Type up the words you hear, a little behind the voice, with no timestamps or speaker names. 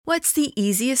What's the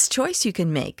easiest choice you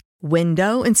can make?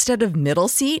 Window instead of middle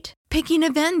seat? Picking a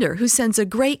vendor who sends a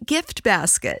great gift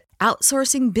basket?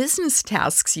 Outsourcing business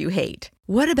tasks you hate?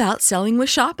 What about selling with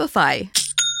Shopify?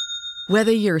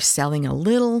 Whether you're selling a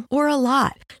little or a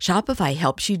lot, Shopify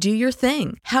helps you do your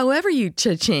thing, however you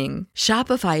cha-ching.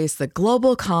 Shopify is the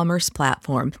global commerce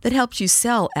platform that helps you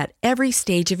sell at every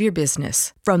stage of your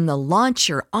business. From the launch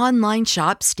your online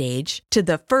shop stage to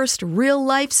the first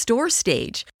real-life store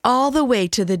stage, all the way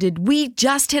to the did we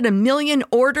just hit a million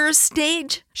orders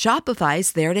stage.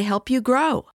 Shopify's there to help you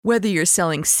grow. Whether you're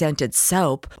selling scented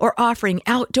soap or offering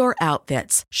outdoor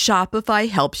outfits, Shopify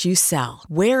helps you sell.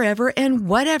 Wherever and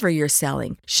whatever you're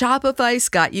selling, Shopify's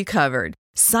got you covered.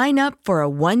 Sign up for a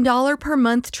 $1 per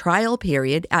month trial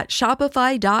period at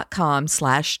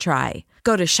shopify.com/try.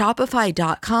 Go to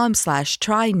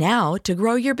shopify.com/try now to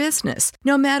grow your business,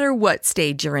 no matter what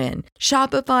stage you're in.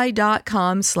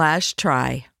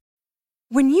 Shopify.com/try.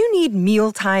 When you need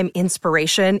mealtime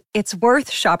inspiration, it's worth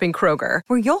shopping Kroger,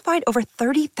 where you'll find over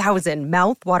 30,000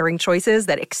 mouth-watering choices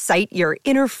that excite your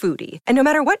inner foodie. And no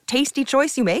matter what tasty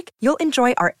choice you make, you'll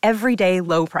enjoy our everyday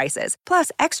low prices,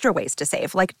 plus extra ways to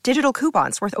save, like digital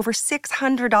coupons worth over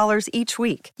 $600 each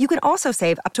week. You can also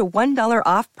save up to $1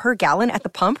 off per gallon at the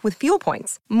pump with fuel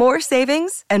points. More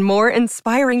savings and more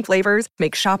inspiring flavors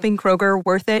make shopping Kroger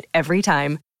worth it every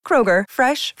time. Kroger,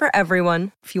 fresh for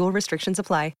everyone. Fuel restrictions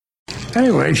apply.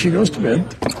 Anyway, she goes to bed.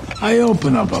 I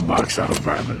open up a box of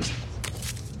apartments.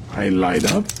 I light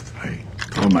up. I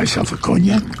pour myself a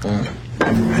cognac.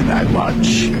 And I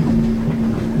watch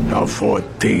the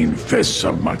 14 Fists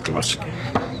of McCluskey.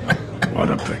 What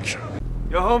a picture.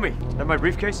 Yo, homie, that my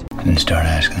briefcase? And start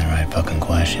asking the right fucking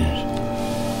questions.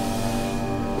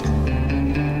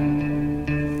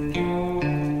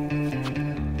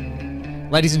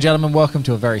 Ladies and gentlemen, welcome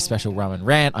to a very special Rum and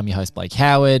Rant. I'm your host, Blake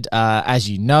Howard. As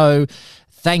you know,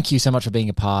 thank you so much for being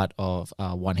a part of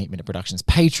One Heat Minute Productions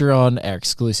Patreon, our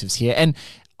exclusives here. And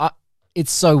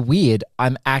it's so weird.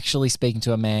 I'm actually speaking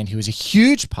to a man who is a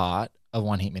huge part of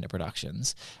One Heat Minute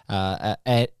Productions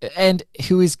and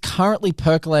who is currently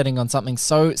percolating on something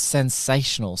so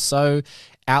sensational, so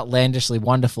outlandishly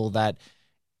wonderful that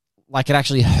like it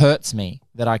actually hurts me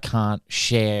that I can't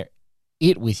share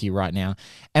it with you right now.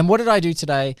 And what did I do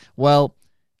today? Well,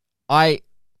 I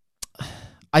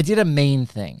did a mean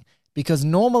thing, because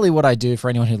normally what I do, for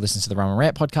anyone who listens to the Rum and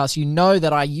Rant podcast, you know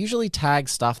that I usually tag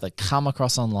stuff that come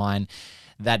across online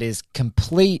that is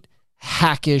complete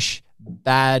hackish,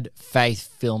 bad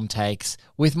faith film takes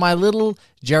with my little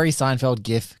Jerry Seinfeld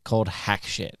gif called hack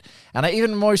shit. And I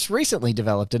even most recently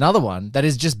developed another one that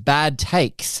is just bad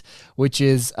takes, which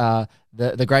is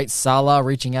the great Salah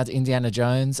reaching out to Indiana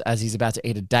Jones as he's about to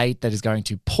eat a date that is going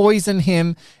to poison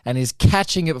him, and he's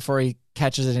catching it before he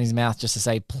catches it in his mouth just to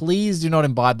say, please do not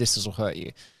imbibe this will hurt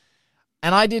you.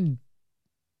 And I did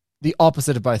the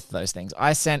opposite of both of those things.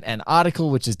 I sent an article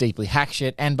which is deeply hack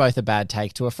shit and both a bad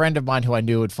take to a friend of mine who I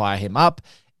knew would fire him up,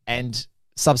 and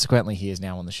subsequently he is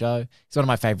now on the show. He's one of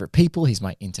my favorite people. He's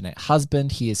my internet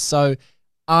husband. He is so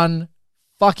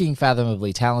unfucking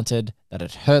fathomably talented that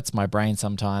it hurts my brain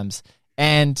sometimes.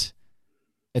 And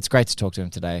it's great to talk to him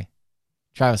today.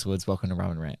 Travis Woods, welcome to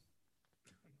Rum and Rant.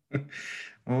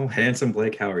 Oh, handsome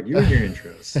Blake Howard. You and your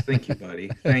intros. Thank you,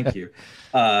 buddy. Thank you.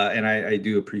 And I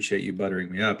do appreciate you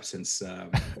buttering me up, since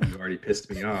you already pissed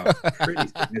me off pretty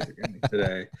significantly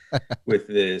today with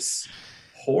this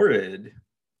horrid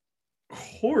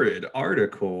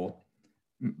article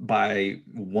by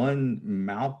one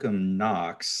Malcolm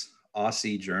Knox,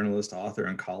 Aussie journalist, author,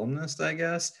 and columnist, I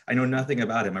guess. I know nothing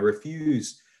about him. I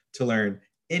refuse to learn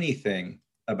anything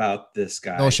about this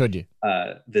guy. Nor should you.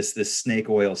 This snake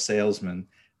oil salesman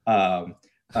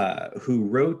who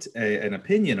wrote an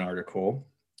opinion article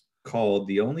called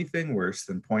 "The Only Thing Worse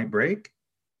Than Point Break: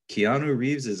 Keanu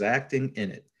Reeves is acting in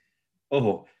it."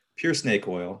 Oh, pure snake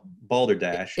oil,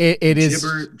 balderdash. It is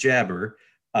jibber jabber.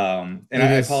 And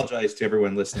I apologize to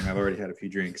everyone listening. I've already had a few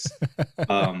drinks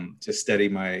to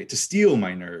steel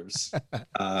my nerves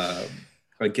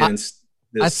against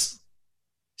this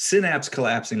synapse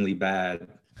collapsingly bad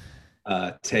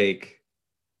take,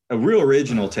 a real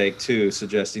original take too,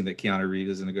 suggesting that Keanu Reeves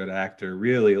isn't a good actor.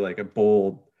 Really, like a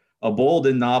bold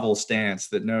and novel stance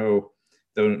that no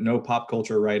pop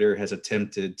culture writer has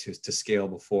attempted to scale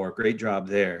before. Great job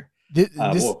there.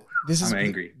 I'm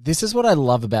angry. This is what I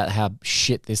love about how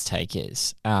shit this take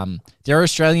is. There are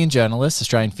Australian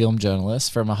film journalists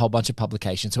from a whole bunch of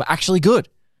publications who are actually good,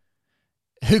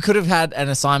 who could have had an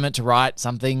assignment to write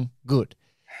something good.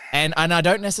 And I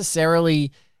don't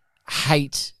necessarily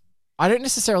hate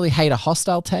a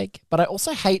hostile take, but I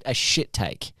also hate a shit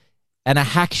take and a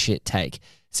hack shit take,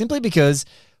 simply because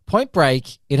Point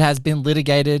Break, it has been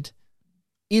litigated,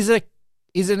 is an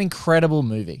incredible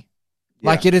movie.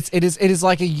 Like it is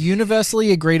like a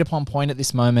universally agreed upon point at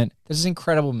this moment. This is an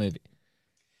incredible movie.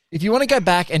 If you want to go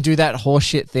back and do that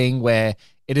horseshit thing where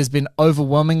it has been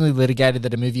overwhelmingly litigated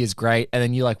that a movie is great, and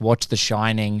then you like watch The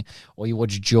Shining, or you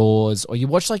watch Jaws, or you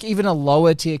watch like even a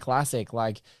lower tier classic,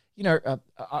 like, you know,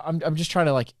 I'm just trying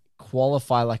to like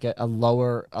qualify like a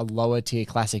lower tier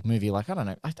classic movie. Like, I don't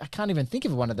know, I can't even think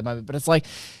of one at the moment, but it's like,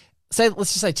 let's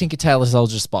just say Tinker Tailor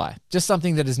Soldier Spy, just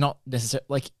something that is not necessarily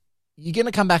like, you're going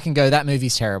to come back and go, that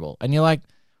movie's terrible. And you're like,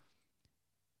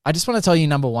 I just want to tell you,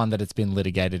 number one, that it's been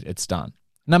litigated. It's done.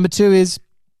 Number two is,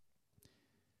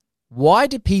 why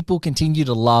do people continue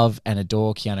to love and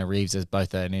adore Keanu Reeves as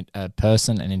both a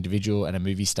person, an individual, and a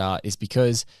movie star? Is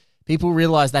because people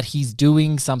realize that he's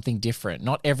doing something different.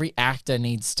 Not every actor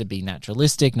needs to be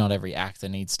naturalistic. Not every actor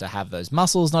needs to have those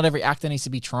muscles. Not every actor needs to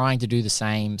be trying to do the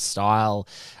same style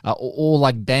or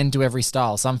like bend to every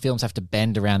style. Some films have to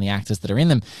bend around the actors that are in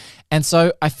them. And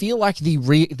so I feel like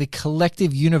the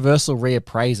collective universal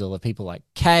reappraisal of people like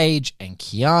Cage and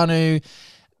Keanu,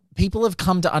 people have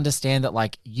come to understand that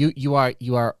like you are,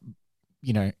 you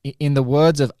know, in the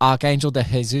words of Archangel de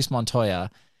Jesus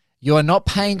Montoya, you are not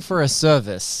paying for a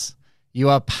service. You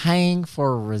are paying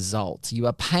for a result. You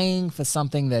are paying for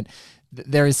something that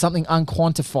there is something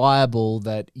unquantifiable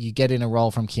that you get in a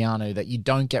role from Keanu that you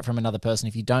don't get from another person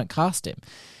if you don't cast him.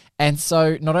 And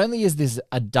so not only is this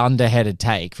a dunderheaded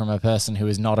take from a person who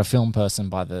is not a film person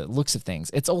by the looks of things,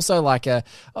 it's also like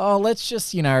let's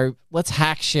just, you know, let's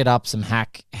hack shit up, some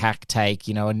hack take,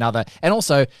 you know, another. And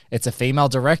also it's a female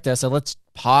director, so let's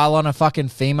pile on a fucking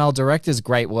female director's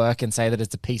great work and say that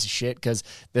it's a piece of shit because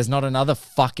there's not another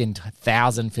fucking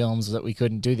 1,000 films that we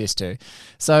couldn't do this to.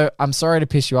 So I'm sorry to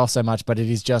piss you off so much, but it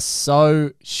is just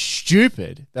so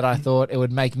stupid that I thought it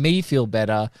would make me feel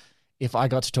better if I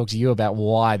got to talk to you about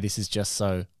why this is just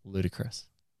so ludicrous.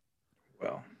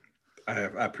 Well,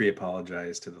 I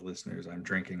pre-apologize to the listeners. I'm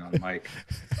drinking on mic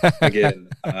again.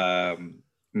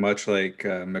 Much like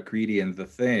MacReady and The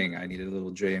Thing, I needed a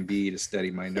little J&B to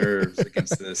steady my nerves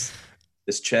against this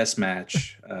chess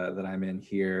match that I'm in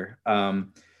here.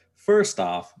 First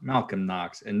off, Malcolm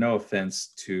Knox, and no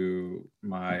offense to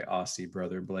my Aussie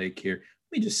brother Blake here,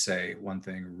 let me just say one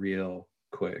thing real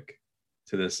quick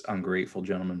to this ungrateful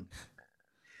gentleman.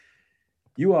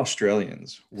 You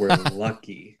Australians were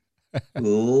lucky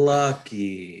that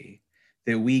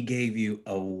we gave you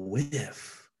a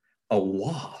whiff, a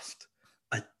waft,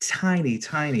 a tiny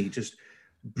just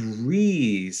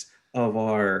breeze of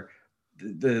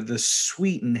the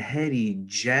sweet and heady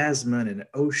jasmine and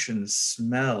ocean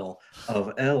smell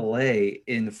of LA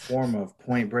in the form of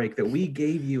Point Break, that we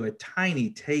gave you a tiny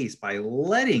taste by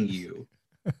letting you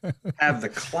have the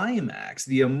climax,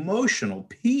 the emotional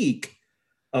peak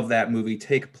of that movie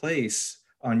take place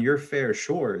on your fair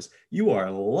shores. You are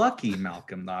lucky,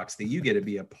 Malcolm Knox, that you get to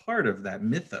be a part of that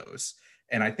mythos.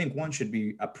 And I think one should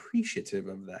be appreciative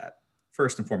of that,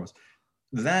 first and foremost.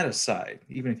 That aside,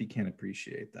 even if you can't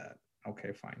appreciate that,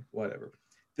 okay, fine, whatever.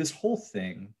 This whole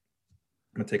thing,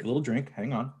 I'm gonna take a little drink.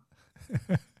 Hang on.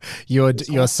 You're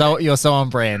so on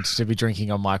brand to be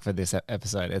drinking on mic for this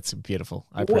episode. It's beautiful.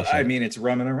 I appreciate it. I mean, it's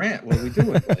rum and a rant. What are we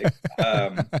doing? Like,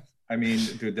 I mean,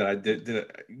 dude,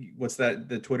 what's that?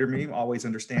 The Twitter meme always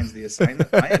understands the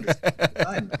assignment. I understand the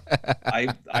assignment.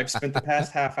 I've spent the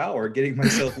past half hour getting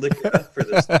myself liquored up for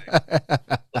this thing.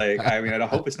 Like, I mean, I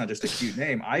hope it's not just a cute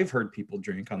name. I've heard people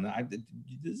drink on that.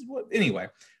 This is what, anyway.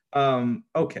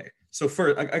 Okay. So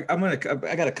first, I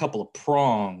got a couple of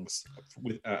prongs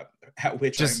with at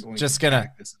which I'm going to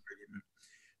attack this argument.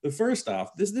 The first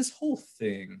off, this whole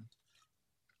thing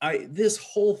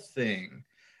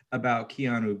about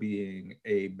Keanu being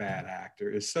a bad actor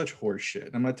is such horseshit.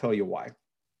 And I'm going to tell you why.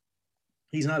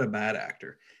 He's not a bad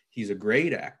actor. He's a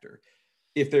great actor.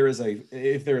 If there is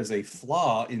a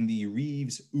flaw in the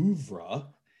Reeves oeuvre,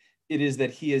 it is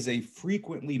that he is a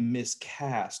frequently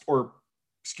miscast, or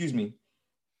excuse me,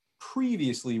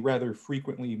 previously rather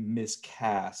frequently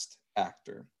miscast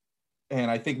actor. And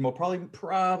I think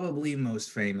probably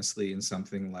most famously in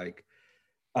something like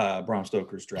Bram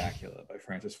Stoker's Dracula by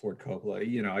Francis Ford Coppola.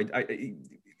 You know, it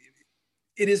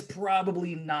is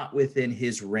probably not within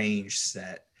his range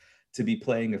set to be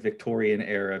playing a Victorian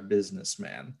era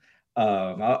businessman.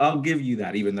 I'll give you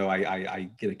that, even though I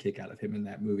get a kick out of him in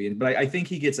that movie. But I think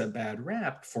he gets a bad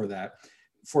rap for that,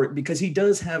 because he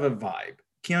does have a vibe.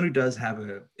 Keanu does have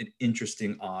an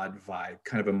interesting, odd vibe,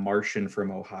 kind of a Martian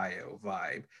from Ohio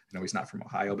vibe. I know he's not from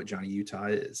Ohio, but Johnny Utah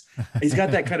is. He's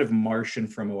got that kind of Martian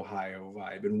from Ohio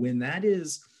vibe. And when that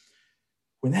is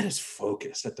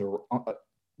focused at the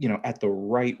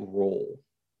right role,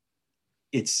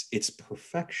 it's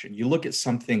perfection. You look at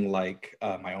something like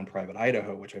My Own Private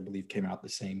Idaho, which I believe came out the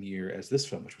same year as this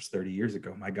film, which was 30 years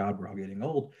ago. My God, we're all getting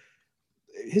old.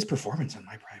 His performance in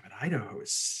My Private Idaho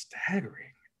is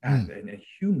staggering and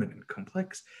human and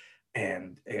complex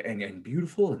and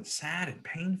beautiful and sad and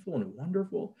painful and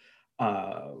wonderful.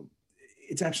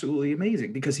 It's absolutely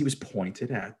amazing because he was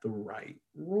pointed at the right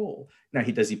role. Now,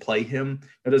 does he play him?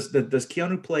 Does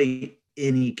Keanu play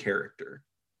any character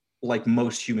like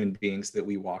most human beings that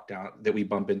we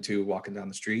bump into walking down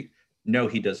the street? No,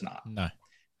 he does not. No.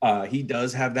 He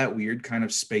does have that weird kind of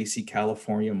spacey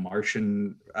California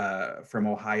Martian from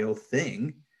Ohio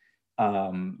thing.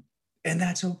 And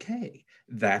that's okay.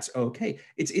 That's okay.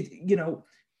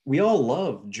 We all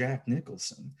love Jack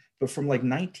Nicholson, but from like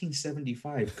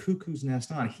 1975, Cuckoo's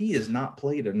Nest on, he has not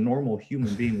played a normal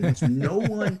human being once. No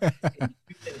one in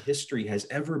human history has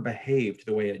ever behaved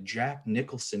the way a Jack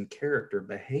Nicholson character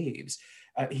behaves.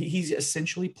 He's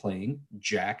essentially playing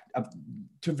Jack,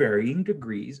 to varying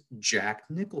degrees, Jack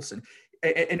Nicholson.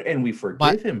 And we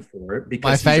forgive him for it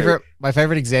because my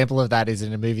favorite example of that is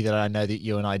in a movie that I know that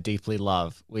you and I deeply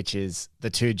love, which is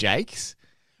The Two Jakes,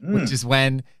 which is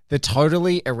when the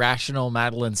totally irrational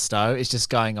Madeline Stowe is just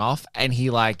going off and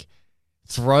he like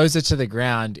throws her to the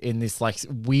ground in this like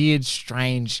weird,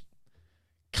 strange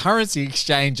currency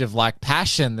exchange of like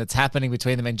passion that's happening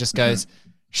between them and just goes,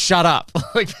 shut up.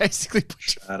 Like basically,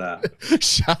 shut up,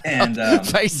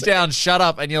 face down, shut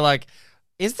up. And you're like,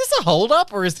 is this a hold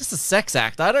up or is this a sex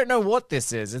act? I don't know what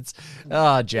this is. It's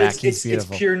Jack. He's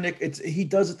beautiful. It's pure Nick. He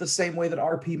does it the same way that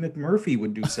R.P. McMurphy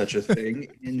would do such a thing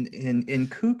in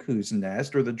Cuckoo's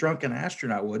Nest, or the drunken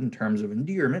astronaut would in terms of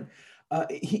endearment.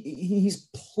 He's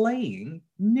playing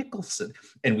Nicholson,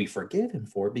 and we forgive him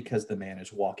for it because the man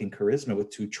is walking charisma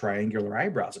with two triangular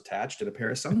eyebrows attached and a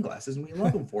pair of sunglasses, and we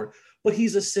love him for it. But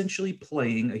he's essentially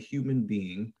playing a human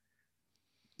being.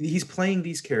 He's playing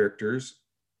these characters,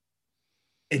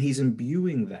 and he's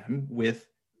imbuing them with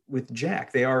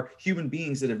Jack. They are human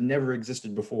beings that have never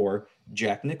existed before.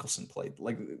 Jack Nicholson played.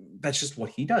 Like, that's just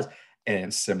what he does.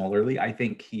 And similarly, I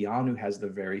think Keanu has the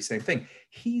very same thing.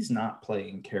 He's not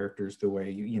playing characters the way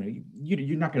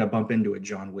you're not going to bump into a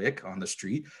John Wick on the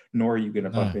street, nor are you going to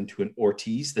bump into an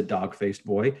Ortiz, the dog-faced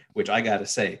boy. Which I got to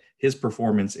say, his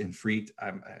performance in Freaked.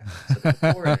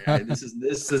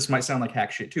 This might sound like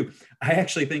hack shit too. I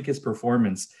actually think his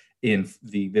performance in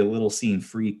the little scene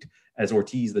Freaked as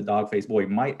Ortiz, the dog-faced boy,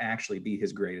 might actually be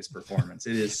his greatest performance.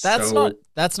 It is that's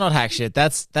not hack shit.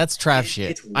 That's Trav shit.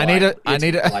 It's wild. I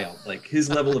need it. Wild. Like, his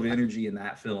level of energy in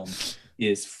that film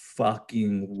is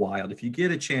fucking wild. If you get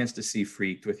a chance to see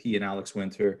Freaked with he and Alex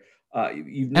Winter,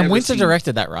 Winter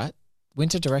directed that, right?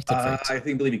 Winter directed Freaked.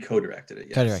 I believe he co-directed it.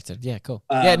 Yes. Co-directed, yeah, cool.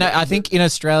 I think in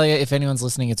Australia, if anyone's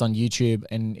listening, it's on YouTube,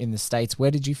 and in the States,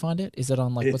 where did you find it? Is it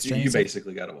on like what's streaming? You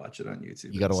basically got to watch it on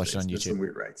YouTube. You got to watch it on YouTube. There's some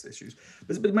weird rights issues,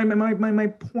 but my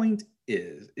point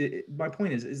is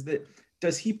that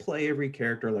does he play every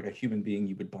character like a human being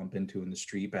you would bump into in the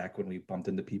street back when we bumped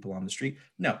into people on the street?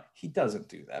 No, he doesn't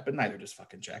do that, but neither does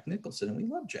fucking Jack Nicholson, and we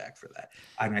love Jack for that,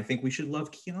 and I think we should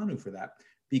love Keanu for that.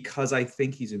 Because I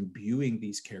think he's imbuing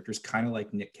these characters kind of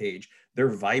like Nick Cage. They're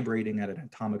vibrating at an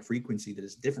atomic frequency that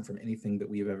is different from anything that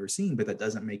we've ever seen, but that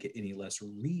doesn't make it any less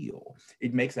real.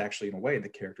 It makes actually, in a way, the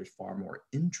characters far more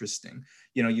interesting.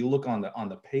 You look on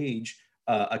the page,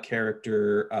 a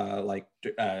character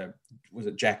was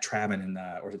it Jack Traven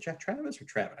or was it Jack Travis or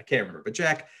Traven? I can't remember. But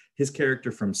Jack, his character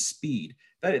from Speed,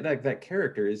 that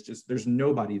character is just, there's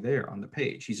nobody there on the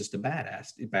page. He's just a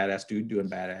badass dude doing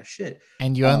badass shit.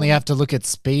 And you only have to look at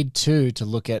Speed 2 to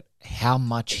look at how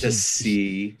much to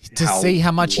see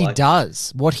how much he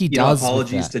does. What he does.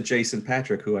 Apologies to Jason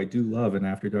Patrick, who I do love in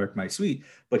After Dark My Sweet,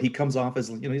 but he comes off as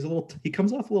he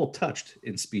comes off a little touched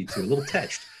in Speed 2, a little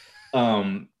touched.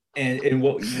 And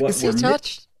what is he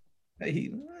touched?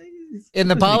 In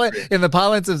the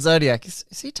parlance of Zodiac, is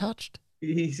he touched?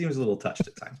 He seems a little touched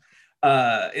at times.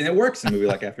 And it works in a movie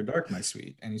like After Dark My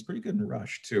Sweet, and he's pretty good in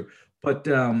Rush too. But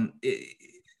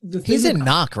he's in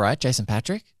Knock, right? Jason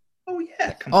Patrick.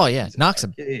 Oh yeah, Knock's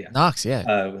Knox,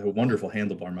 a wonderful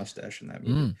handlebar mustache in that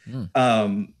movie.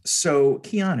 So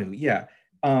Keanu,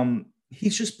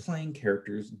 he's just playing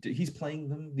characters. He's playing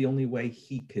them the only way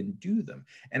he can do them,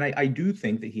 and I do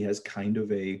think that he has kind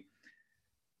of a,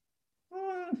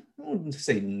 I wouldn't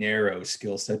say narrow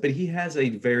skill set, but he has a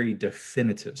very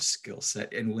definitive skill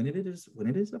set. And when it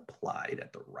is applied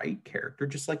at the right character,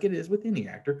 just like it is with any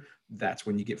actor, that's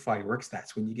when you get fireworks.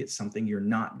 That's when you get something you're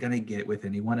not going to get with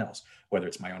anyone else, whether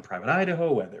it's My Own Private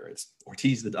Idaho, whether it's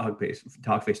Ortiz, the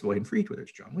dog-faced boy in Freaked, whether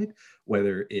it's John Wick,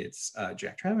 whether it's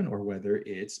Jack Traven, or whether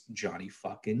it's Johnny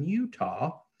fucking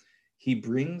Utah. he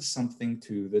brings something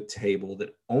to the table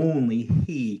that only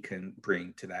he can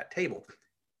bring to that table.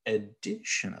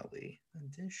 Additionally,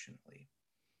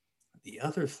 the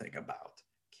other thing about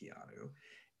Keanu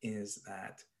is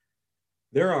that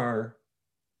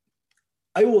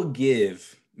I will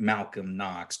give Malcolm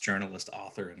Knox, journalist,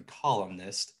 author, and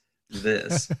columnist,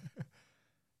 this.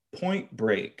 Point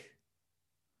Break,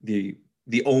 the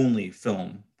only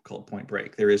film called Point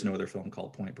Break. There is no other film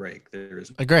called Point Break. There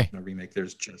is no remake.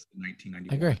 There's just the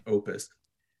 1991 opus.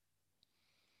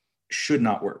 Should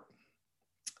not work.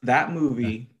 That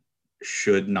movie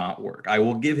should not work. I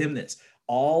will give him this.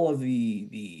 All of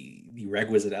the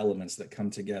requisite elements that come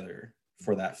together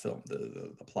for that film,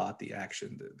 the plot, the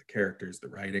action, the characters, the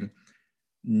writing,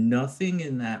 nothing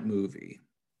in that movie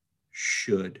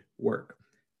should work.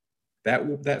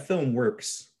 That film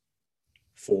works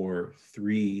for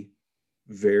three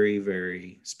very,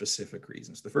 very specific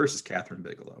reasons. The first is Catherine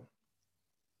Bigelow.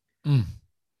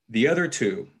 The other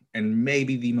two, and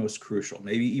maybe the most crucial,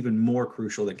 maybe even more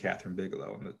crucial than Catherine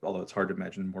Bigelow, although it's hard to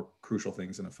imagine more crucial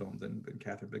things in a film than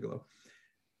Catherine Bigelow.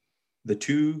 The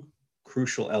two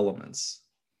crucial elements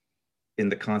in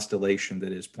the constellation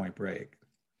that is Point Break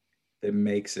that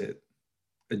makes it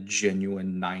a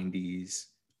genuine 90s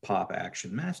pop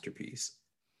action masterpiece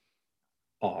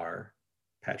are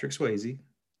Patrick Swayze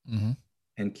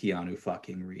and Keanu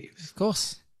fucking Reeves. Of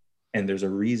course. And there's a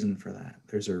reason for that.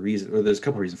 There's a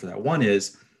couple reasons for that. One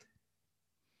is,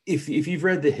 if you've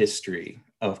read the history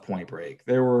of Point Break,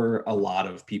 there were a lot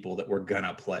of people that were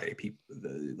gonna play people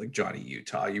like Johnny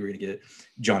Utah. You were gonna get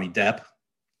Johnny Depp,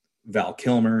 Val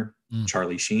Kilmer,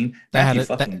 Charlie Sheen, Matthew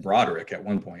fucking Broderick at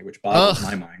one point, which boggles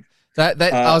my mind.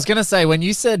 I was gonna say, when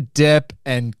you said Depp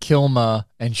and Kilmer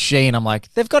and Sheen, I'm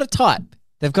like, they've got a type.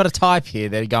 They've got a type here.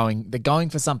 They're going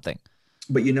for something.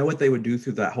 But you know what they would do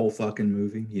through that whole fucking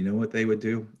movie? You know what they would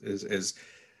do is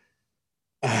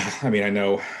I mean, I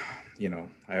know,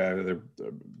 they're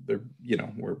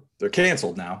they're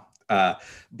canceled now.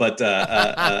 But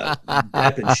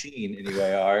Depp and Sheen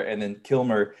anyway are, and then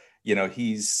Kilmer,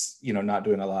 he's not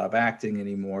doing a lot of acting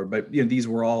anymore. But these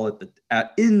were all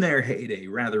in their heyday,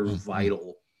 rather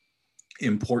vital,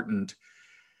 important,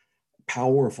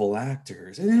 powerful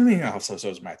actors. And I mean, also so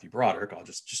is Matthew Broderick, all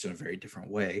just in a very different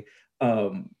way.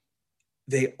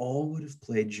 They all would have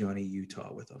played Johnny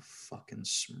Utah with a fucking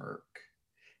smirk.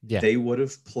 Yeah. They would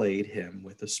have played him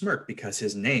with a smirk because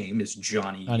his name is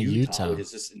Johnny Utah, which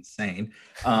is just insane.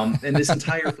 And this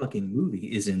entire fucking movie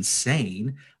is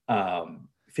insane.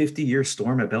 50-Year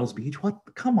Storm at Bell's Beach. What?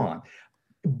 Come on.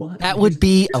 But that would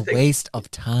be a waste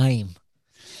of time.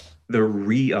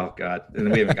 Oh God,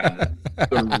 and we haven't gotten that.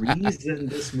 The reason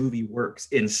this movie works,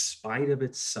 in spite of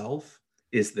itself,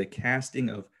 is the casting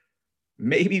of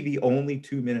maybe the only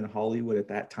two men in Hollywood at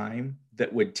that time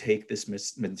that would take this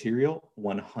material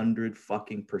 100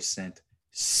 fucking %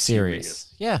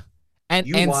 serious. Yeah. And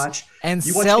you watch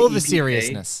sell the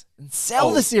seriousness. And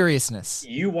sell the seriousness.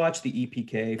 You watch the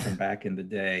EPK from back in the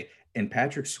day, and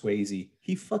Patrick Swayze,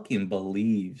 he fucking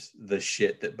believes the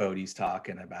shit that Bodhi's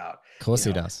talking about. Of course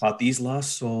he does. About these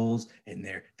lost souls and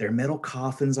their metal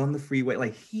coffins on the freeway.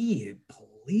 Like, he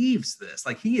believes this.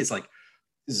 Like, he is like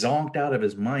zonked out of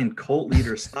his mind, cult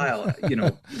leader style.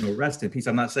 Rest in peace.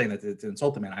 I'm not saying that to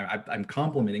insult the man. I'm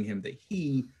complimenting him that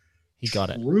he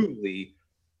got truly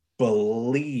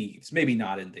believes, maybe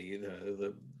not in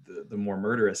the more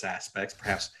murderous aspects,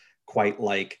 perhaps quite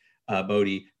like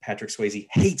Bodhi. Patrick Swayze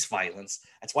hates violence.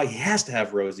 That's why he has to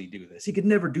have Rosie do this. He could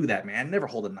never do that, man. Never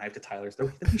hold a knife to Tyler's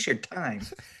throat. He shared time.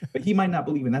 But he might not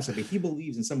believe in that stuff, but he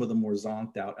believes in some of the more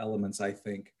zonked out elements, I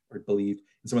think, or believed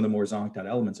in some of the more zonked out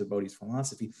elements of Bodhi's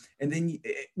philosophy. And then,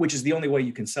 which is the only way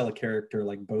you can sell a character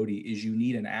like Bodhi, is you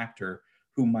need an actor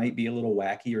who might be a little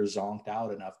wacky or zonked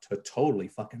out enough to totally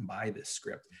fucking buy this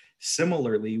script.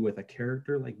 Similarly, with a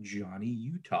character like Johnny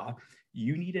Utah,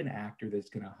 you need an actor that's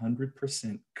going to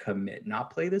 100% commit, not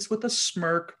play this with a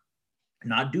smirk,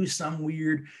 not do some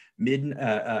weird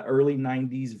early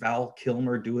 90s Val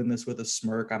Kilmer doing this with a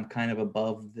smirk. I'm kind of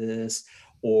above this,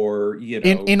 or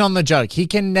in on the joke. He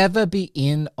can never be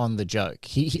in on the joke.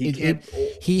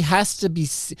 He has to be.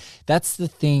 That's the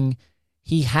thing.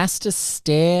 He has to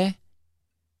stare.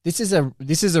 This is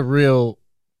a real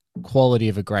quality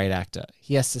of a great actor.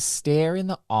 He has to stare in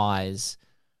the eyes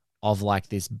of like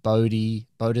this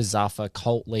Bodhisattva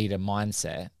cult leader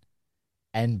mindset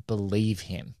and believe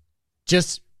him.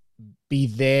 Just be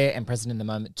there and present in the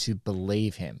moment to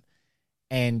believe him.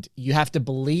 And you have to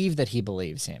believe that he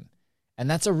believes him. And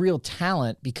that's a real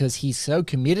talent, because he's so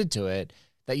committed to it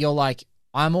that you're like,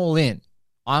 I'm all in.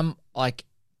 I'm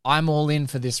all in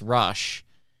for this rush.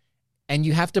 And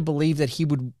you have to believe that he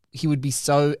would he would be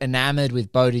so enamored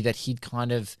with Bodhi that he'd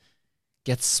kind of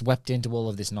get swept into all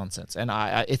of this nonsense. And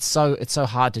it's so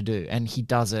hard to do, and he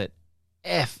does it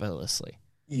effortlessly.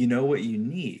 You know what you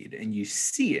need, and you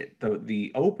see it.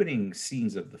 The opening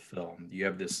scenes of the film, you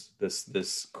have this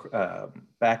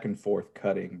back and forth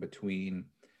cutting between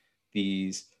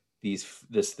this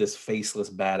faceless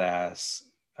badass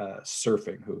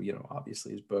surfing, who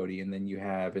obviously is Bodhi, and then you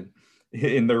have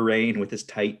in the rain with his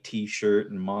tight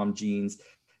t-shirt and mom jeans,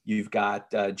 you've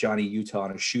got Johnny Utah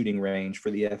on a shooting range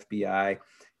for the FBI,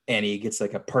 and he gets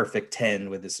like a perfect 10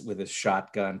 with his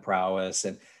shotgun prowess,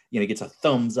 and he gets a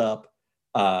thumbs up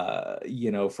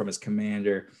from his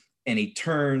commander, and he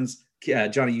turns,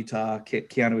 Johnny Utah,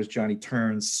 Keanu as Johnny,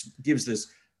 turns, gives this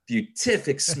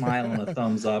beatific smile and a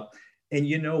thumbs up, and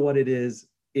you know what it is?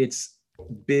 It's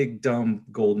big dumb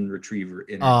golden retriever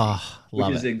energy, which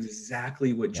is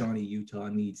exactly what Johnny Utah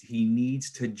needs. He needs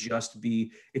to just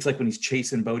be. It's like when he's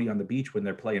chasing Bodhi on the beach when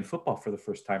they're playing football for the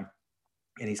first time,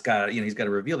 and he's got to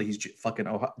reveal that he's fucking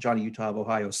Johnny Utah of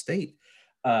Ohio State.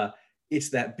 It's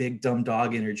that big dumb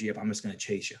dog energy of, I'm just going to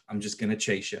chase you. I'm just going to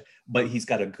chase you. But he's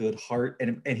got a good heart,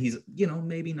 and he's,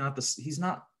 maybe not he's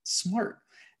not smart.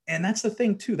 And that's the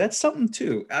thing too. That's something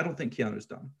too. I don't think Keanu's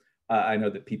dumb. I know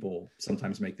that people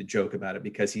sometimes make the joke about it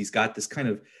because he's got this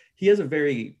Keanu's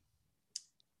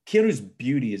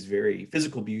beauty is very,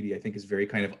 physical beauty, I think, is very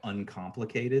kind of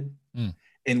uncomplicated.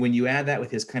 And when you add that with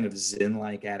his kind of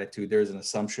Zen-like attitude, there's an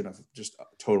assumption of just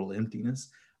total emptiness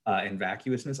and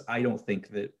vacuousness. I don't think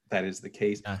that is the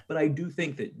case, but I do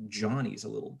think that Johnny's a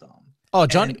little dumb. Oh,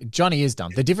 Johnny is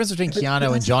dumb. The difference between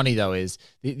Keanu and Johnny, though, is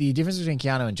the difference between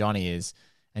Keanu and Johnny is,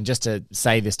 and just to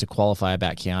say this to qualify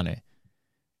about Keanu,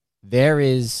 there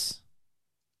is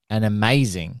an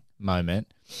amazing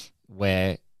moment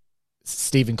where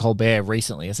Stephen Colbert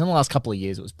recently, it's in the last couple of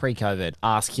years, it was pre-COVID,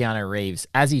 asked Keanu Reeves,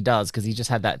 as he does, because he just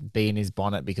had that bee in his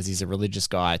bonnet because he's a religious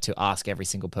guy, to ask every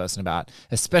single person about,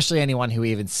 especially anyone who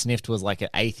even sniffed was like an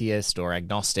atheist or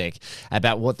agnostic,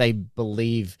 about what they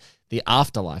believe the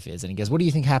afterlife is. And he goes, what do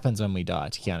you think happens when we die,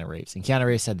 to Keanu Reeves? And Keanu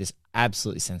Reeves had this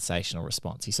absolutely sensational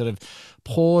response. He sort of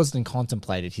paused and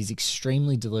contemplated. He's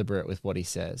extremely deliberate with what he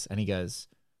says. And he goes,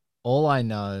 all I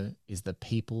know is the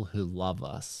people who love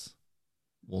us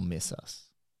will miss us.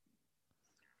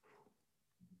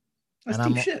 That's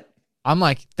deep shit. I'm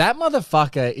like, that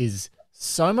motherfucker is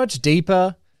so much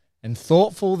deeper and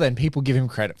thoughtful than people give him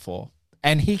credit for.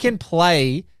 And he can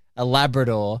play a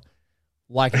Labrador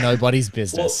like nobody's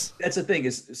business. Well, that's the thing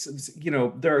is,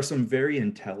 there are some very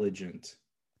intelligent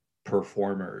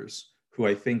performers who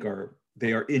I think are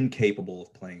incapable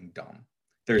of playing dumb.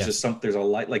 There's there's a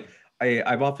light, like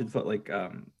I've often felt like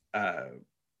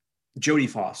Jodie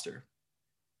Foster,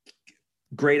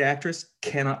 great actress,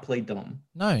 cannot play dumb.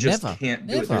 No, just never. Can't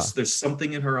do it. There's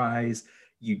something in her eyes.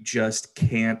 You just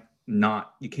can't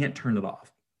turn it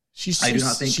off. I do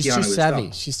not think Keanu is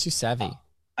dumb. She's too savvy.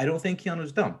 I don't think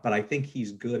Keanu's dumb, but I think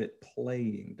he's good at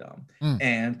playing dumb.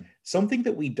 And something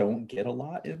that we don't get a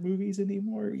lot in movies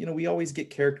anymore, we always get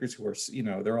characters who are,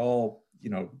 they're all,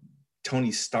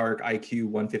 Tony Stark, IQ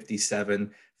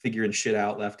 157, figuring shit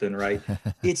out left and right.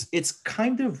 It's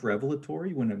kind of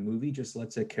revelatory when a movie just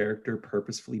lets a character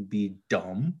purposefully be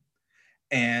dumb.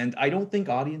 And I don't think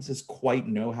audiences quite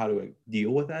know how to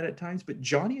deal with that at times, but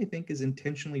Johnny, I think, is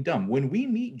intentionally dumb. When we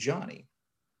meet Johnny,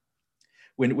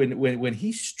 when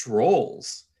he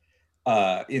strolls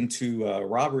into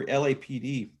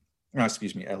LAPD, no,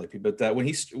 excuse me, LAPD, but when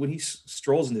he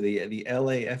strolls into the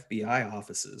LA FBI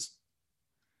offices,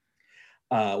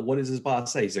 what does his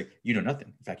boss say? He's like, you know nothing.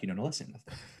 In fact, you know less than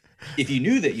nothing. If you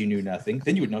knew that you knew nothing,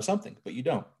 then you would know something, but you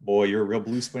don't. Boy, you're a real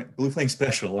blue flame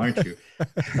special, aren't you?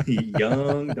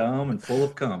 Young, dumb, and full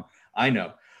of cum. I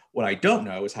know. What I don't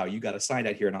know is how you got assigned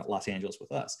out here in Los Angeles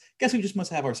with us. Guess we just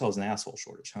must have ourselves an asshole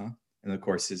shortage, huh? And of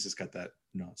course, he's just got that,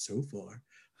 not so far.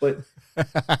 But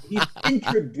he's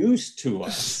introduced to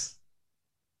us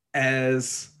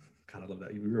as, God, I love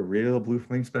that. You're a real blue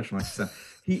flame special.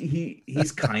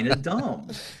 He's kind of dumb.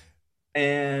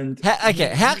 And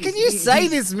how can you say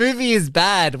this movie is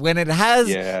bad when it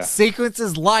has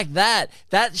sequences like that?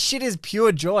 That shit is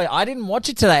pure joy. I didn't watch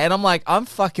it today, and I'm like, I'm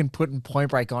fucking putting Point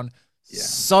Break on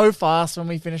so fast when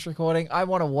we finish recording. I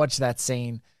want to watch that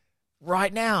scene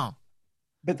right now.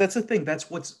 But that's the thing.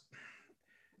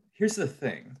 Here's the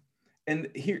thing. And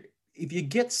here, if you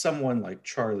get someone like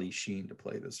Charlie Sheen to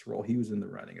play this role, he was in the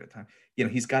running at a time.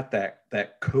 He's got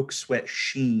that Coke sweat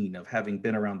sheen of having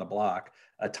been around the block.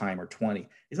 a time or 20.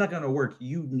 It's not going to work.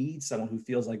 You need someone who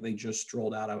feels like they just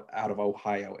strolled out of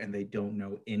Ohio and they don't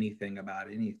know anything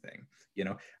about anything. You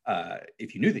know,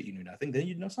 if you knew that you knew nothing, then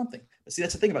you'd know something. But see,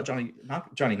 that's the thing about Johnny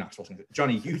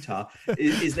Utah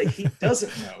is that he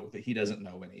doesn't know that he doesn't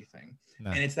know anything.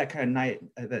 No. And it's that kind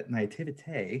of that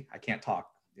naivete. I can't talk.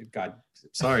 God,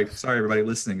 sorry, everybody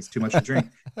listening. It's too much to drink.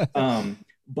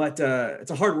 But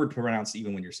it's a hard word to pronounce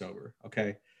even when you're sober.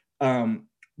 Okay.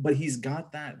 But he's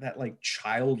got that like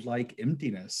childlike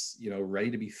emptiness, you know, ready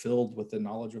to be filled with the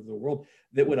knowledge of the world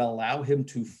that would allow him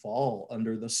to fall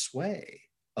under the sway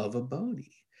of a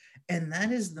Bodhi. And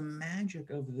that is the magic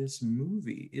of this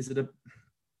movie. This isn't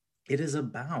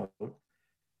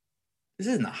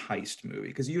a heist movie,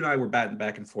 because you and I were batting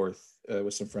back and forth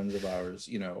with some friends of ours,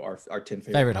 you know, our 10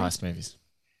 favorite heist movies.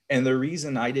 And the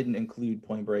reason I didn't include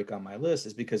Point Break on my list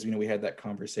is because, you know, we had that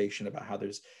conversation about how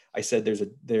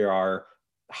there are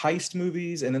heist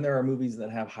movies, and then there are movies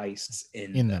that have heists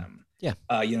in them. Yeah.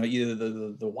 You know, either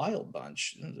the Wild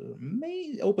Bunch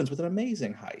opens with an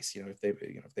amazing heist. You know, if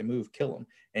they move, kill them.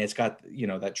 And it's got, you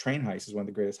know, that train heist is one of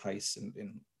the greatest heists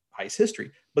in heist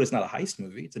history, but it's not a heist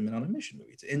movie. It's a Men on a Mission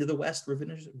movie. It's an Into the West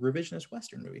revisionist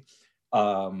Western movie.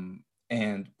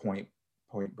 And Point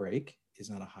Break is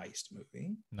not a heist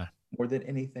movie. No. More than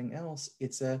anything else,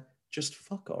 it's a just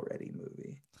fuck already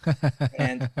movie.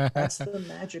 And that's the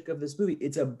magic of this movie.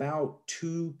 It's about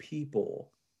two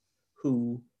people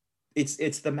who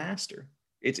it's the master.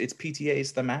 It's PTA,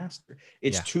 it's the master.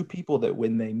 It's two people that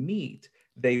when they meet,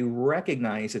 they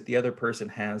recognize that the other person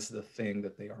has the thing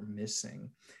that they are missing.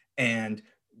 And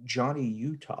Johnny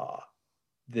Utah,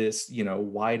 this, you know,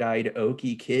 wide-eyed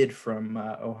Okie kid from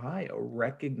Ohio,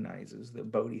 recognizes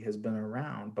that Bodhi has been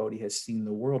around. Bodhi has seen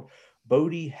the world.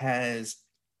 Bodhi has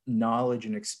knowledge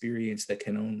and experience that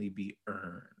can only be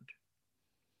earned.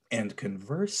 And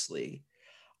conversely,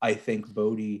 I think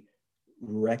Bodhi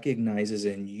recognizes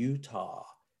in Utah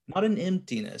not an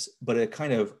emptiness, but a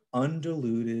kind of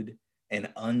undiluted and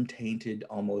untainted,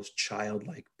 almost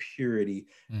childlike purity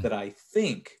that I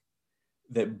think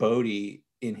that Bodhi,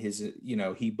 in his, you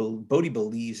know, Bodhi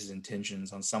believes his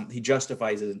intentions on some, he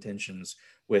justifies his intentions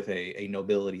with a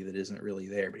nobility that isn't really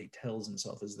there, but he tells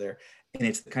himself is there. And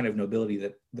it's the kind of nobility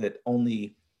that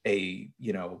only a,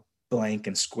 you know, blank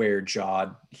and square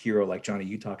jawed hero like Johnny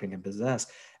Utah can possess.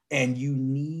 And you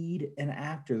need an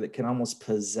actor that can almost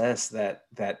possess that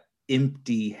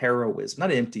empty heroism,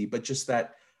 not empty, but just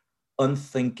that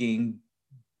unthinking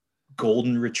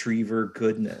golden retriever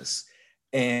goodness.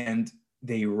 And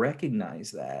they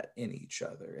recognize that in each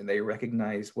other, and they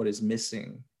recognize what is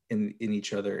missing in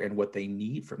each other and what they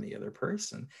need from the other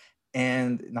person.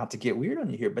 And not to get weird on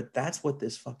you here, but that's what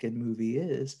this fucking movie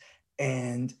is.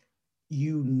 And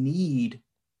you need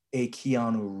a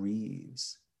Keanu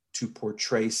Reeves to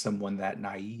portray someone that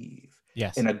naive.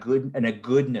 Yes. And a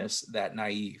goodness that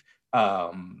naive.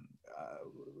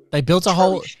 They built a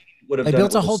whole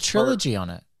trilogy on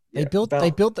it. They built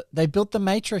the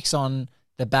Matrix on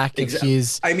the back of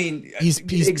his. I mean, his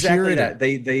exactly purity. that.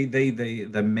 They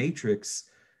the Matrix,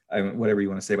 whatever you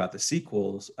want to say about the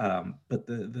sequels, but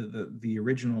the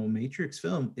original Matrix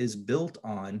film is built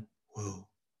on whoa.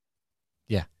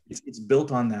 Yeah, it's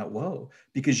built on that whoa,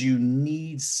 because you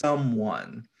need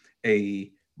someone,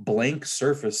 a blank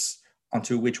surface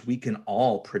onto which we can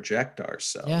all project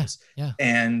ourselves. Yeah.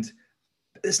 And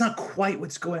it's not quite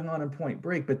what's going on in Point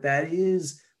Break, but that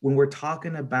is when we're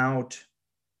talking about,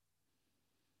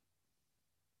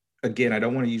 again, I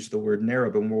don't want to use the word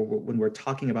narrow, but when we're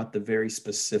talking about the very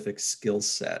specific skill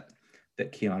set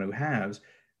that Keanu has,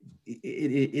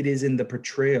 it is in the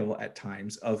portrayal at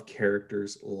times of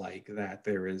characters like that.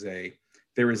 There is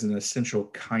an essential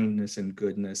kindness and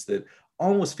goodness that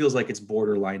almost feels like it's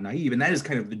borderline naive. And that is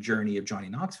kind of the journey of Johnny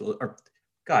Knoxville. Or,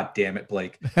 God damn it,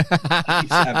 Blake.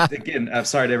 Again, I'm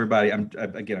sorry to everybody. I'm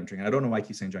drinking. I don't know why I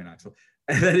keep saying Johnny Knoxville.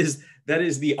 That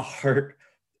is the arc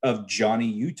of Johnny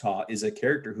Utah, is a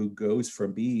character who goes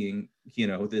from being, you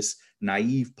know, this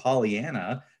naive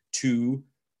Pollyanna to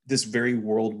this very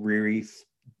world-weary,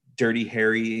 dirty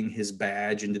harrying his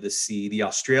badge into the sea, the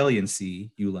Australian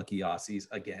sea, you lucky Aussies,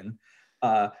 again,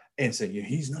 and saying, yeah,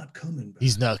 he's not coming back.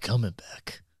 He's not coming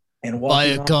back. And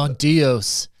Vaya con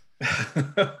Dios.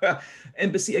 But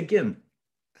see, again,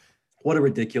 what a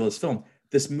ridiculous film.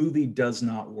 This movie does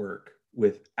not work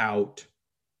without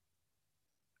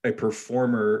a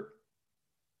performer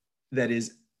that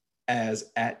is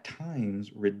as at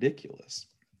times ridiculous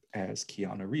as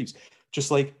Keanu Reeves. Just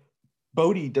like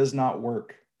Bodhi does not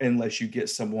work unless you get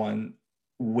someone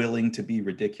willing to be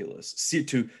ridiculous,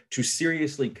 to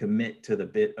seriously commit to the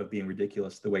bit of being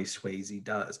ridiculous the way Swayze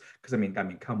does. Because I mean,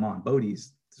 come on,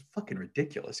 Bodhi's a fucking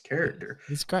ridiculous character.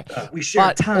 It's great. We share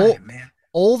But time, man.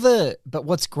 But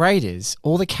what's great is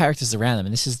all the characters around them,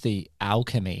 and this is the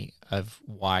alchemy of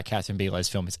why Catherine Bigelow's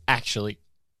film is actually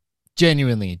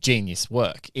genuinely a genius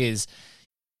work, is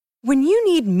When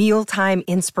you need mealtime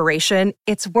inspiration,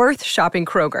 it's worth shopping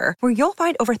Kroger, where you'll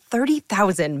find over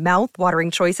 30,000 mouth-watering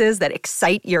choices that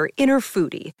excite your inner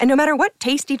foodie. And no matter what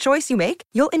tasty choice you make,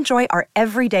 you'll enjoy our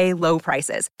everyday low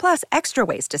prices, plus extra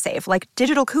ways to save, like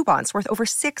digital coupons worth over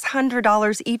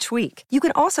 $600 each week. You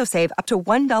can also save up to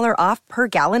 $1 off per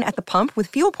gallon at the pump with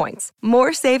fuel points.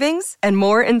 More savings and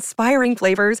more inspiring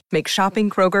flavors make shopping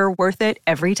Kroger worth it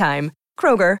every time.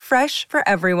 Kroger, fresh for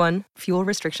everyone. Fuel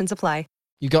restrictions apply.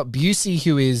 you got Busey,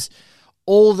 who is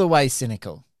all the way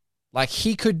cynical. Like,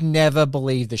 he could never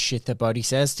believe the shit that Bodhi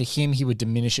says. To him, he would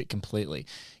diminish it completely.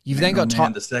 You've then got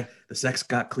the sex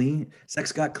got clean,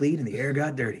 and the air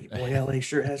got dirty. Boy, LA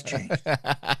sure has changed.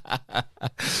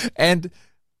 And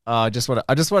I just want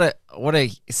to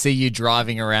see you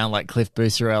driving around like Cliff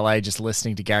Booth through LA, just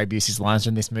listening to Gary Busey's lines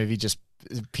from this movie, just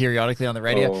periodically on the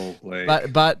radio. Oh, boy.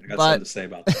 But I got something to say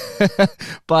about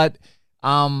that. But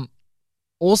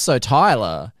also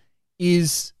Tyler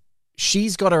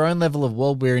she's got her own level of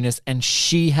world weariness, and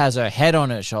she has her head on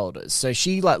her shoulders. So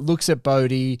she like looks at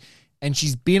Bodhi, and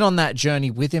she's been on that journey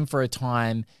with him for a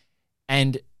time,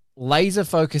 and laser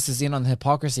focuses in on the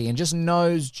hypocrisy and just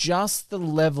knows just the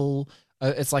level.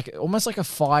 It's like almost like a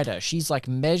fighter. She's like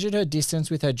measured her distance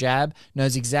with her jab,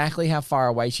 knows exactly how far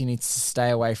away she needs to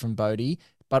stay away from Bodhi,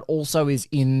 but also is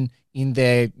in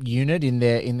their unit, in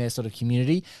their sort of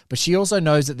community. But she also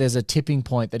knows that there's a tipping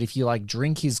point that if you like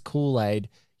drink his Kool-Aid,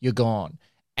 you're gone.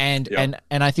 And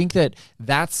I think that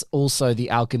that's also the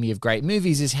alchemy of great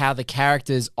movies, is how the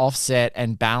characters offset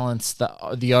and balance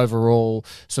the overall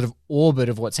sort of orbit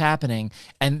of what's happening.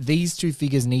 And these two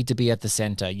figures need to be at the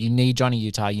center. You need Johnny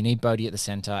Utah, you need Bodhi at the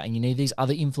center, and you need these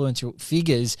other influential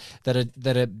figures that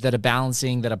are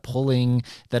balancing, that are pulling,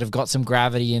 that have got some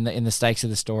gravity in the stakes of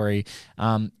the story.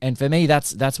 And for me,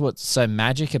 that's what's so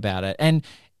magic about it. And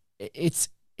it's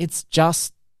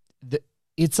just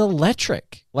it's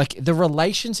electric. Like, the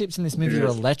relationships in this movie are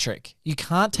electric. You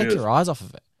can't take your eyes off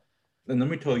of it. And let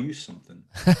me tell you something,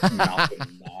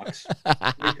 Malcolm Knox.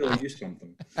 Let me tell you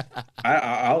something.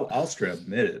 I'll straight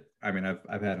admit it. I mean,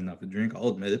 I've had enough to drink. I'll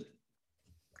admit it.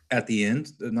 At the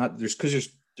end, there's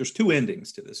two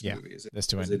endings to this movie. There's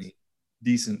two endings. Any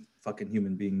decent fucking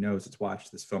human being knows that's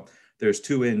watched this film. There's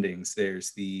two endings.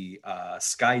 There's the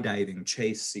skydiving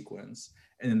chase sequence.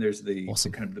 And then there's the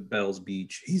kind of the Bells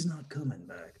Beach, he's not coming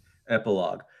back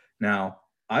epilogue. Now,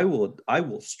 I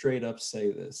will straight up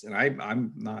say this, and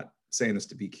I'm not saying this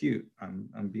to be cute.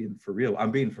 I'm being for real. I'm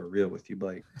being for real with you,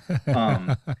 Blake.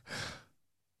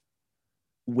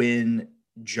 When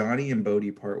Johnny and Bodhi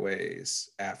part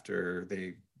ways after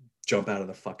they jump out of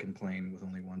the fucking plane with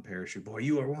only one parachute, boy,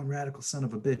 you are one radical son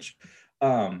of a bitch.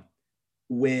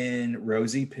 When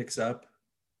Rosie picks up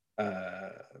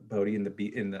Bodhi in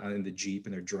the Jeep,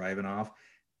 and they're driving off,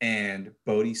 and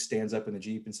Bodhi stands up in the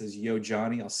Jeep and says, "Yo,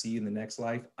 Johnny, I'll see you in the next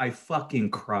life." I fucking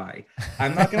cry.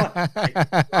 I'm not gonna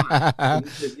lie. And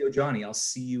he says, "Yo, Johnny, I'll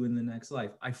see you in the next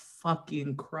life." I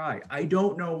fucking cry. I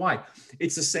don't know why.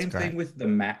 It's the same thing with the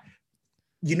map.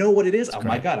 You know what it is?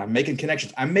 My God, I'm making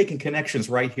connections. I'm making connections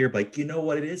right here. Like, you know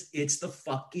what it is? It's the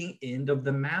fucking end of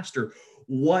The Master.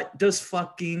 What does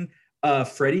fucking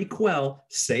Freddie Quell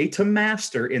say to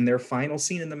Master in their final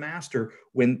scene in The Master,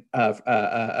 when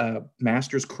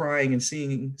Master's crying and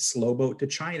singing Slow Boat to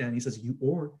China, and he says,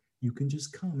 you can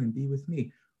just come and be with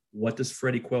me. What does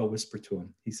Freddie Quell whisper to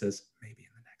him? He says, maybe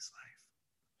in the next life.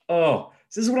 Oh,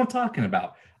 this is what I'm talking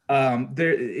about.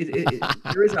 There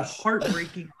is a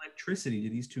heartbreaking electricity to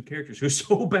these two characters who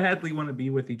so badly want to be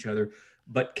with each other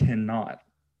but cannot.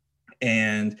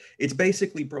 And it's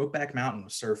basically Brokeback Mountain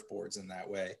with surfboards in that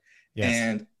way.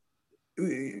 Yes.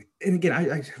 And again,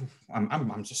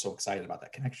 I'm just so excited about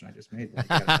that connection I just made.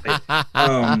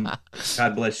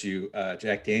 God bless you,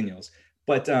 Jack Daniels.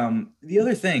 But the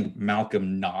other thing,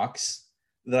 Malcolm Knox,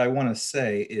 that I want to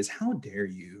say is, how dare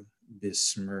you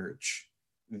besmirch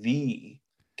the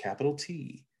capital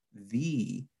T,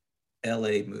 the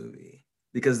LA movie?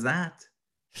 Because there's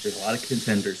a lot of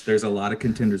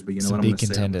contenders. But you know what I'm going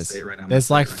to say it right now.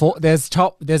 There's like four. There's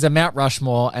a Mount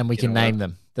Rushmore, and we can name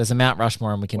them. There's a Mount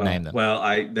Rushmore, and we can name them. Well,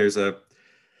 there's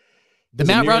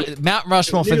Mount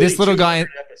Rushmore for this little guy.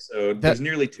 There's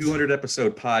nearly 200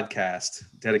 episode podcast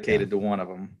dedicated to one of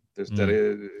them. There's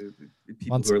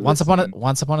Once Upon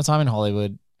a Time in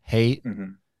Hollywood, Heat,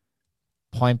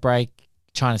 Point Break,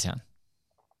 Chinatown.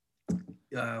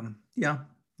 Yeah.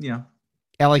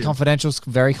 LA Confidential's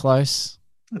very close.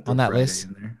 on that list.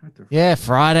 In there. Yeah,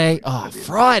 Friday. Oh,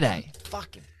 Friday.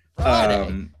 Fucking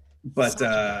Friday. But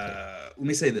let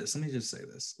me say this. Let me just say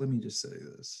this.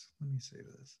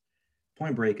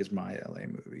 Point Break is my LA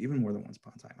movie, even more than Once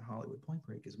Upon a Time in Hollywood. Point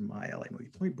Break is my LA movie.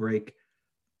 Point Break.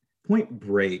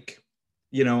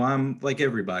 You know, I'm like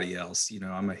everybody else. You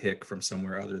know, I'm a hick from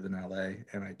somewhere other than LA,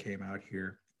 and I came out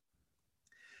here.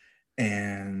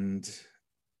 And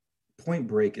Point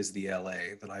Break is the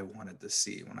LA that I wanted to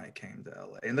see when I came to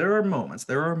LA. And there are moments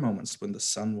when the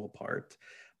sun will part,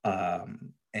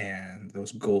 and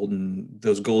those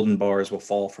golden bars will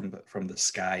fall from the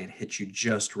sky and hit you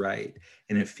just right,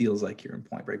 and it feels like you're in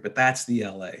Point Break. But that's the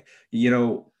LA.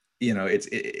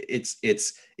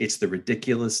 It's the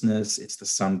ridiculousness, it's the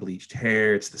sun-bleached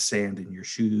hair, it's the sand in your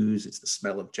shoes, it's the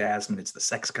smell of jasmine, it's the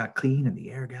sex got clean and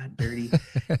the air got dirty.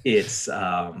 it's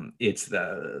the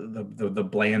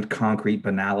bland concrete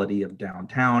banality of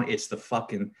downtown. It's the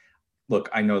fucking, look,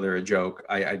 I know they're a joke.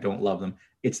 I don't love them.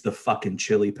 It's the fucking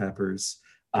Chili Peppers.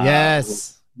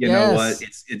 Yes. You know what?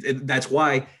 That's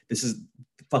why this is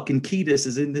fucking Kiedis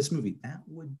is in this movie. That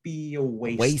would be a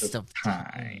waste of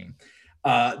time.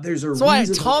 There's a That's why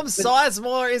reason Tom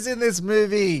Sizemore is in this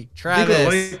movie, Travis.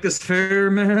 You like this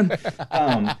fair, man.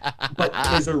 But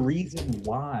there's a reason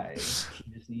why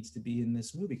he just needs to be in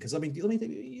this movie. Because I mean, let me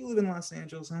think. You live in Los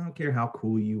Angeles. I don't care how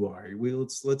cool you are.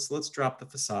 Let's drop the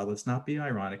facade. Let's not be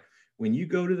ironic. When you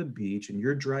go to the beach and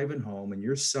you're driving home and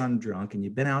you're sun drunk and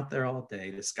you've been out there all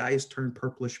day, the sky has turned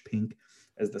purplish pink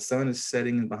as the sun is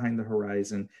setting behind the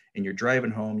horizon, and you're driving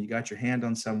home. You got your hand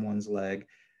on someone's leg.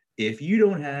 If you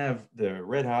don't have the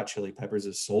Red Hot Chili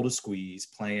Peppers' Soul to Squeeze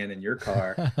playing in your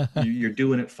car, you're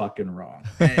doing it fucking wrong.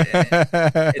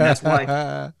 And that's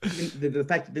why the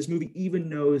fact that this movie even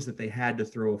knows that they had to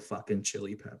throw a fucking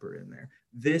chili pepper in there.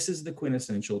 This is the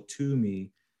quintessential, to me,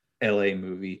 LA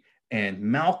movie. And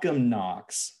Malcolm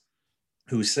Knox,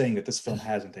 who's saying that this film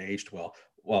hasn't aged well.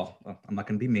 Well, I'm not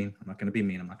going to be mean.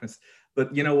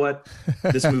 But you know what?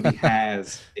 This movie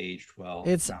has aged well.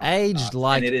 It's aged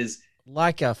like, and it is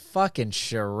like a fucking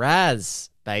Shiraz,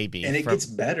 baby. And it gets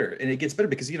better. And it gets better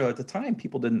because, you know, at the time,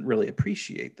 people didn't really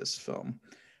appreciate this film.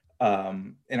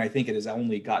 And I think it has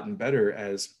only gotten better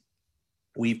as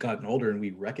we've gotten older and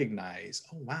we recognize,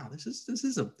 oh, wow, this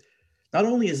is not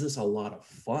only is this a lot of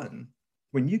fun,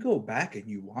 when you go back and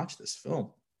you watch this film,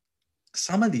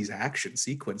 some of these action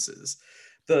sequences,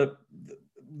 the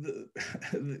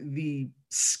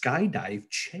skydive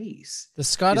chase. The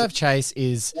skydive chase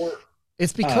is...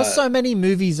 It's because so many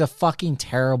movies are fucking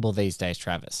terrible these days,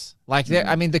 Travis. Like,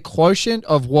 I mean, the quotient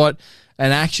of what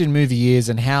an action movie is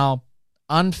and how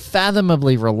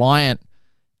unfathomably reliant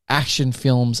action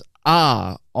films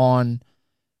are on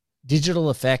digital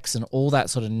effects and all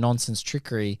that sort of nonsense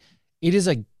trickery. It is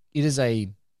a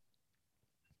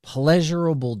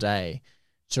pleasurable day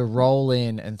to roll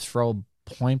in and throw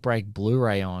Point Break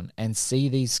Blu-ray on and see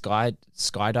these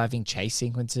skydiving chase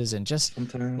sequences and just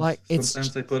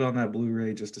sometimes they put on that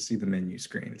Blu-ray just to see the menu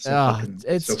screen.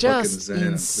 It's just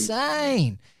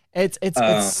insane.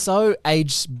 It's so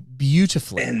aged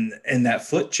beautifully. And that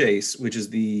foot chase, which is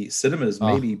the cinema's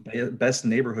maybe best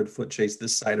neighborhood foot chase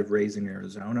this side of Raising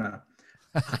Arizona.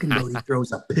 Fucking Bodie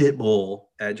throws a pit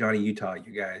bull at Johnny Utah,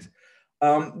 you guys.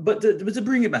 But to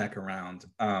bring it back around,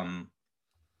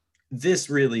 this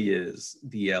really is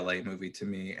the LA movie to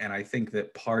me. And I think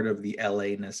that part of the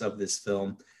LA-ness of this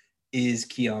film is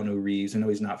Keanu Reeves. I know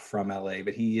he's not from LA,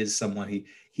 but he is someone,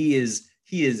 he is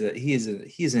an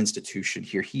institution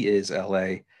here. He is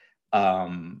LA.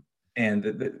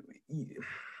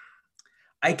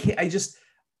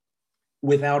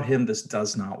 Without him, this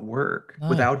does not work. No.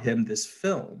 Without him, this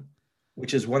film,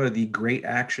 which is one of the great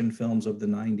action films of the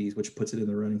 90s, which puts it in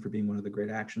the running for being one of the great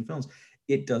action films,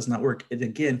 it does not work. And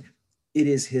again, it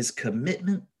is his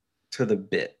commitment to the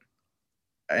bit.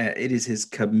 It is his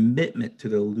commitment to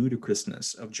the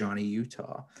ludicrousness of Johnny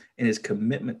Utah and his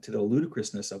commitment to the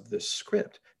ludicrousness of this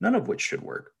script, none of which should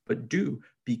work, but do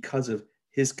because of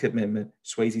his commitment,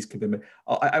 Swayze's commitment.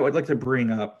 I would like to bring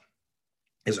up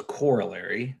as a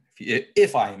corollary,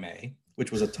 if I may,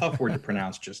 which was a tough word to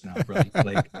pronounce just now, really.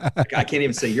 Like, I can't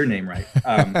even say your name right.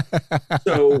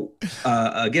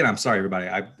 Again, I'm sorry, everybody.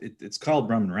 It's called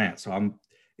Rum and Rant, so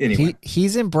anyway.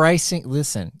 He's embracing.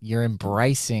 Listen, you're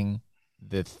embracing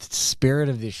the spirit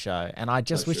of this show, and I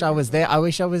just wish I was there. I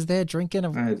wish I was there drinking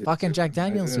a fucking Jack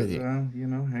Daniels with you. You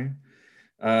know, hey.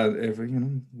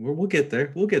 We'll get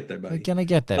there. We'll get there, buddy. We're gonna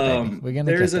get there, baby. We're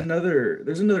gonna. There's another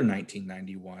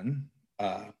 1991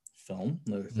 film,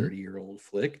 another 30-year-old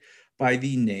flick by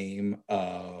the name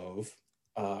of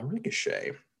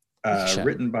Ricochet,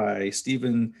 written by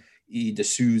Stephen E.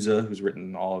 D'Souza, who's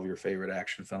written all of your favorite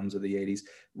action films of the 80s.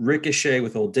 Ricochet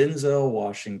with old Denzel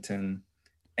Washington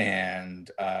and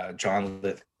John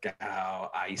Lithgow,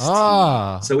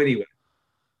 Ice-T. So anyway,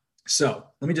 so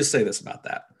let me just say this about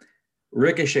that.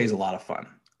 Ricochet is a lot of fun.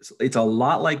 It's a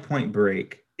lot like Point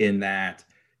Break in that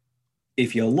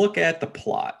if you look at the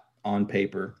plot on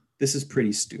paper, this is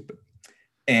pretty stupid.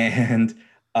 And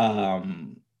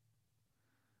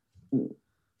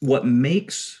what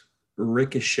makes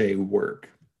Ricochet work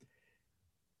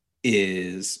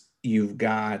is you've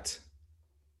got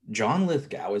John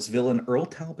Lithgow as villain Earl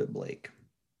Talbot Blake,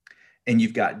 and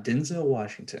you've got Denzel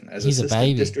Washington as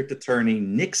assistant district attorney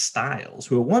Nick Stiles,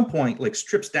 who at one point like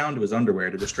strips down to his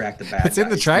underwear to distract the bad guy. It's in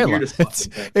the trailer.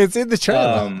 It's in the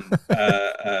trailer.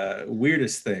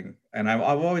 Weirdest thing. And I've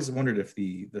always wondered if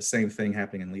the same thing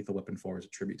happening in Lethal Weapon 4 is a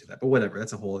tribute to that, but whatever.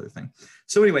 That's a whole other thing.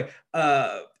 So anyway,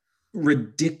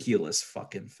 ridiculous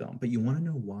fucking film. But you want to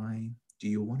know why? Do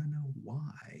you want to know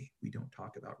why we don't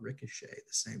talk about Ricochet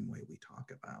the same way we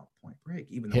talk about Point Break,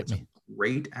 even though it's a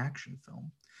great action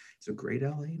film? It's a great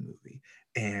LA movie,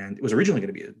 and it was originally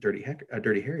going to be a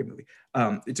Dirty Harry movie.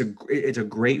 It's a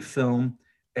great film.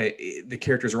 The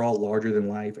characters are all larger than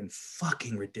life and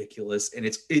fucking ridiculous, and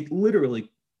it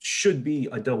literally should be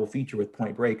a double feature with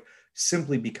Point Break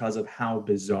simply because of how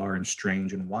bizarre and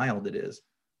strange and wild it is.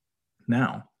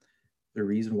 Now, the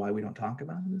reason why we don't talk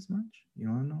about it as much, you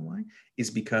want to know why? Is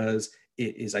because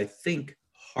it is, I think,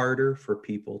 harder for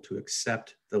people to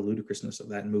accept the ludicrousness of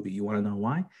that movie. You want to know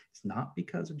why? It's not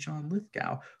because of John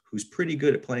Lithgow, who's pretty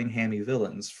good at playing hammy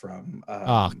villains from...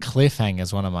 Cliffhanger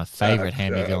is one of my favorite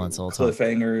hammy villains all time.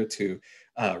 Cliffhanger to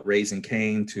Raising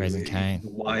Cain to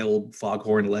wild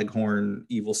foghorn leghorn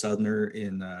evil southerner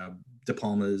in De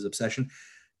Palma's Obsession.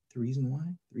 The reason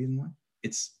why?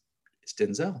 It's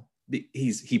Denzel.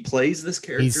 He plays this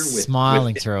character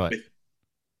smiling through it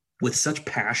with such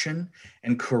passion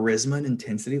and charisma and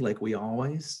intensity, like we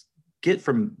always get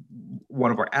from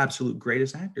one of our absolute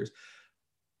greatest actors.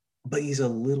 But he's a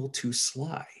little too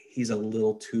sly. He's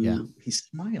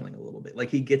smiling a little bit. Like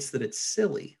he gets that it's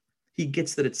silly. He's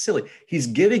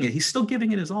still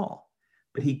giving it his all,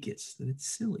 but he gets that it's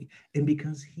silly. And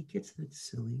because he gets that it's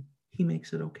silly, he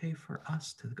makes it okay for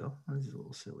us to go, oh, this is a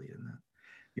little silly, isn't it?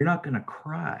 You're not going to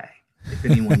cry if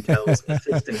anyone tells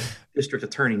Assistant District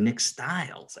Attorney Nick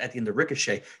Stiles at the end of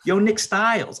Ricochet, yo, Nick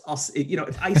Stiles,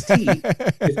 if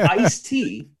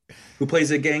Ice-T, who plays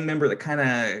a gang member that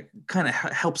kind of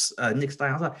helps Nick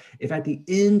Stiles out, if at the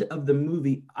end of the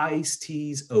movie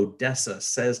Ice-T's Odessa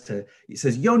says,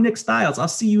 yo, Nick Stiles, I'll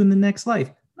see you in the next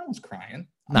life. No one's crying.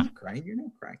 I'm not crying. You're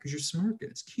not crying because you're smirking.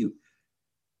 It's cute.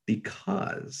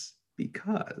 Because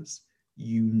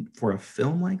you, for a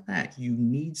film like that, you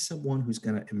need someone who's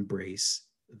going to embrace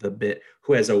the bit,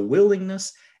 who has a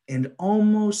willingness and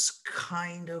almost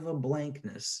kind of a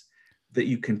blankness that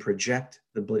you can project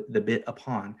the bit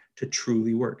upon to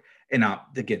truly work. And now,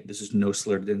 again, this is no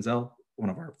slur to Denzel, one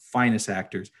of our finest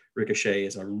actors. Ricochet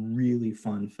is a really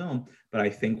fun film, but I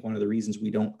think one of the reasons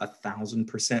we don't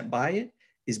 1,000% buy it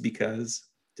is because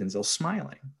Denzel's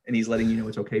smiling, and he's letting you know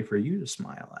it's okay for you to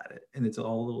smile at it, and it's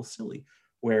all a little silly.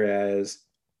 Whereas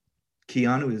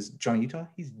Keanu is Johnny Utah,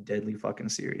 he's deadly fucking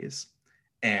serious.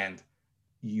 And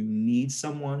you need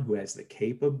someone who has the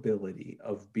capability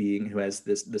of who has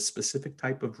the specific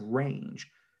type of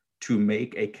range to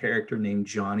make a character named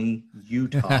Johnny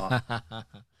Utah,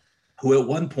 who at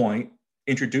one point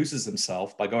introduces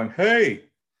himself by going, "Hey,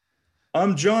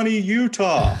 I'm Johnny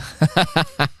Utah."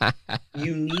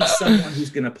 You need someone who's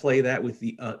going to play that with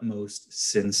the utmost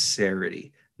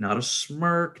sincerity. Not a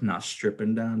smirk, not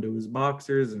stripping down to his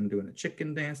boxers and doing a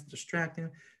chicken dance, distracting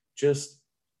him. Just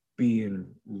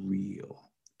being real.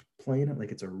 Playing it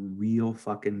like it's a real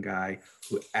fucking guy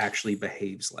who actually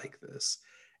behaves like this.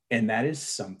 And that is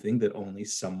something that only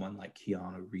someone like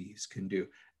Keanu Reeves can do.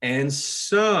 And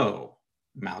so,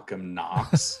 Malcolm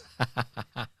Knox,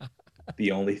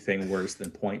 the only thing worse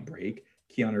than Point Break,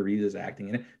 Keanu Reeves is acting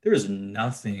in it. There is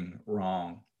nothing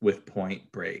wrong with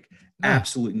Point Break.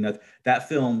 Absolutely nothing. That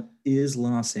film is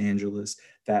Los Angeles.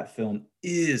 That film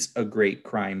is a great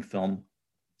crime film.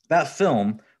 That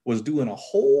film was doing a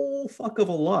whole fuck of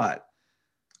a lot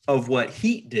of what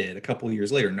Heat did a couple of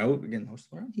years later. No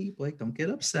slur on Heat, Blake. Don't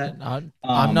get upset.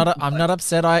 I'm not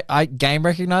upset. I game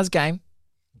recognize game.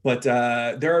 But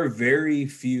there are very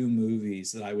few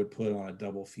movies that I would put on a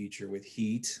double feature with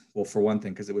Heat. Well, for one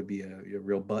thing, because it would be a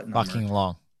real button. Fucking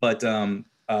long. But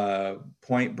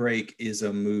Point Break is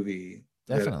a movie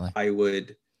definitely that I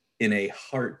would, in a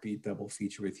heartbeat, double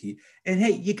feature with Heat. And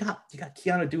hey, you got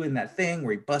Keanu doing that thing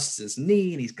where he busts his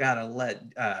knee and he's got to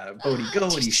let Bodhi go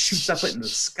and he shoots up into the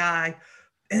sky.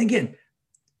 And again,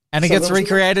 and it gets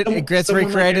recreated. It gets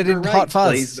recreated in Hot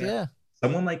Fuzz. Yeah.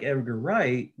 Someone like Edgar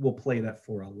Wright will play that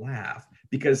for a laugh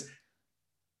because,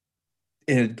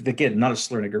 and again, not a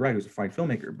slur on Edgar Wright, who's a fine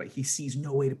filmmaker, but he sees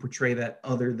no way to portray that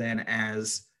other than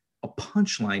as a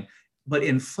punchline. But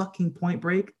in fucking Point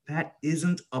Break, that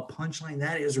isn't a punchline.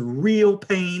 That is real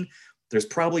pain. There's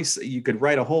probably, you could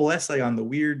write a whole essay on the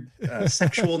weird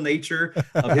sexual nature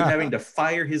of him having to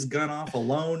fire his gun off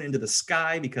alone into the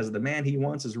sky because the man he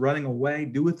wants is running away.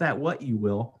 Do with that what you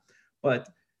will. But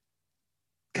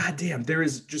goddamn, there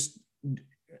is just,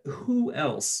 who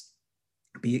else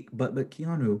but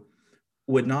Keanu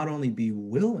would not only be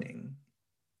willing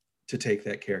to take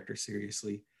that character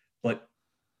seriously, but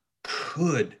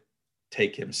could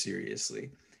take him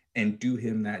seriously and do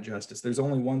him that justice. There's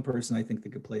only one person I think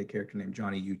that could play a character named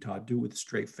Johnny Utah. Do it with a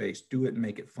straight face. Do it and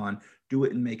make it fun. Do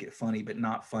it and make it funny, but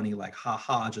not funny like, ha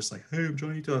ha, just like, hey, I'm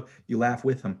Johnny Utah. You laugh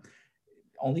with him.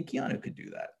 Only Keanu could do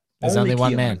that. There's only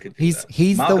one man. He's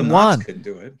Malcolm the one. Knox couldn't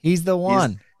do it. He's the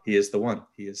one. He is the one.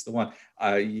 He is the one.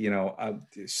 You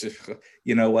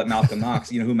know what Malcolm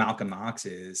Knox, you know who Malcolm Knox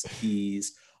is?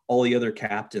 He's all the other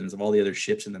captains of all the other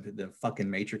ships in the fucking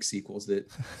Matrix sequels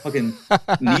that fucking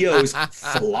Neo's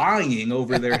flying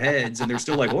over their heads and they're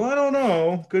still like, well, I don't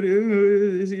know.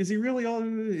 Is he really all?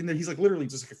 And he's like literally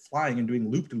just flying and doing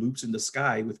loop-de-loops in the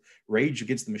sky with Rage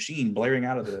Against the Machine blaring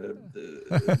out of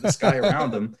the sky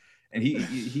around them. And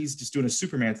he's just doing a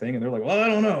Superman thing. And they're like, well, I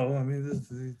don't know. I mean,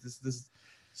 this.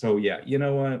 So yeah, you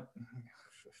know what?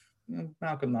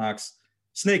 Malcolm Knox,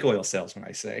 snake oil salesman,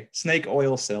 I say. Snake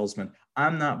oil salesman.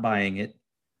 I'm not buying it.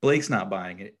 Blake's not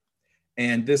buying it.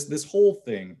 And this whole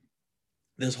thing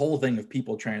of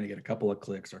people trying to get a couple of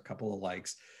clicks or a couple of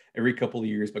likes every couple of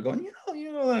years, but going,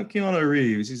 you know that Keanu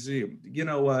Reeves, you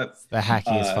know what? It's the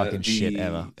hackiest fucking shit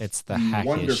ever. It's the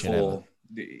hackiest shit ever.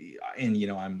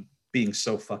 And I'm being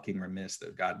so fucking remiss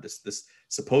that God, this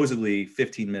supposedly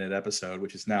 15-minute episode,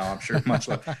 which is now I'm sure much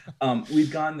less.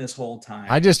 We've gone this whole time.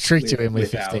 I just tricked you in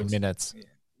with 15 minutes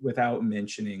without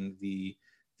mentioning the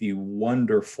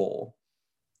wonderful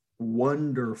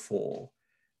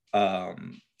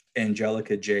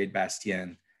Angelica Jade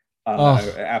Bastien,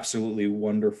 absolutely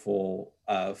wonderful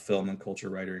film and culture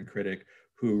writer and critic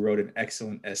who wrote an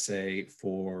excellent essay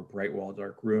for Bright Wall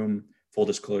Dark Room. Full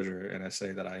disclosure, an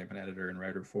essay that I am an editor and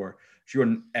writer for. She wrote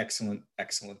an excellent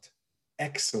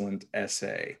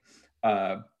essay,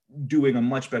 doing a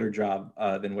much better job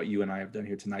than what you and I have done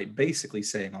here tonight, basically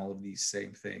saying all of these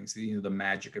same things, the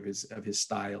magic of his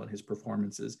style and his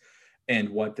performances and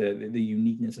what the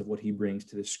uniqueness of what he brings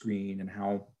to the screen and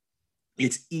how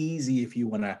it's easy if you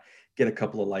want to get a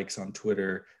couple of likes on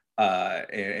Twitter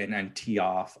and tee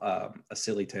off a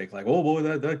silly take like, oh boy,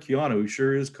 that Keanu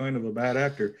sure is kind of a bad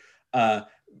actor.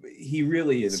 He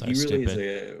really is. So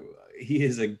he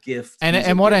is a gift.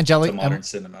 And what Angelica modern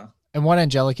cinema. And what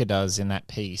Angelica does in that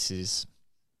piece is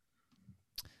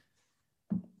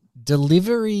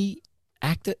delivery.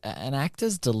 An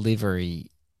actor's delivery.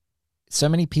 So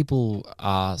many people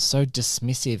are so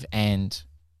dismissive and,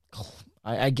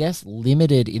 I guess,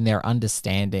 limited in their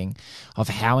understanding of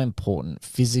how important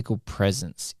physical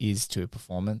presence is to a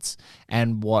performance.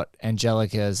 And what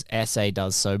Angelica's essay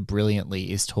does so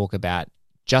brilliantly is talk about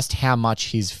just how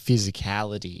much his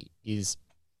physicality is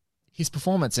his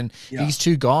performance. And these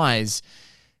two guys,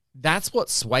 that's what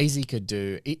Swayze could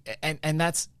do. And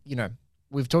that's,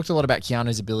 we've talked a lot about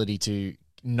Keanu's ability to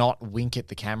not wink at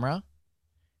the camera.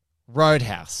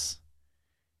 Roadhouse.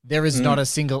 There is not a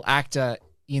single actor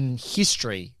in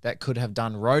history that could have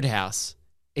done Roadhouse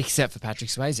except for Patrick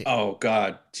Swayze. Oh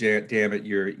God, damn it.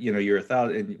 You're a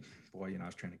thousand. Boy, I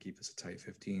was trying to keep this a tight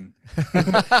 15.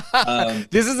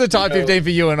 This is a tight 15 for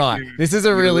you and I. This is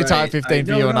a really tight 15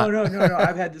 for you and I. No.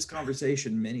 I've had this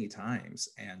conversation many times.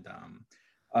 And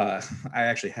I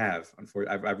actually have.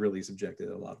 Unfortunately, I've really subjected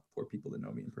a lot of poor people that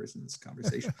know me in person to this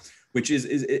conversation, which is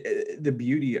the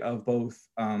beauty of both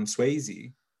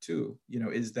Swayze too,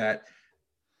 is that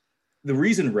the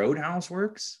reason Roadhouse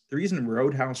works,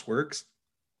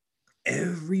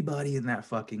 everybody in that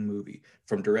fucking movie,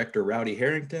 from director Rowdy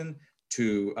Harrington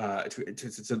to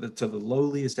the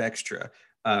lowliest extra,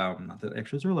 not that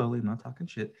extras are lowly, I'm not talking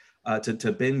shit,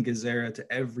 to Ben Gazzara,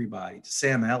 to everybody, to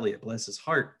Sam Elliott, bless his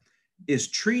heart, is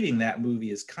treating that movie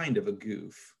as kind of a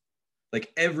goof.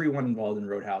 Like everyone involved in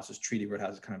Roadhouse is treating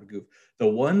Roadhouse as kind of a goof. The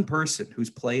one person who's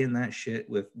playing that shit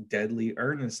with deadly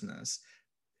earnestness,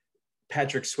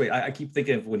 Patrick Swayze. I keep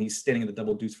thinking of when he's standing in the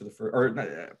Double Deuce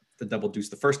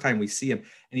the first time we see him,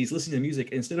 and he's listening to music.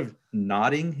 And instead of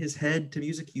nodding his head to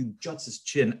music, he juts his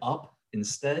chin up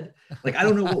instead. Like, I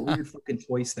don't know what weird fucking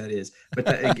choice that is, but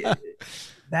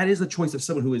that is a choice of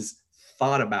someone who is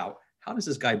thought about how does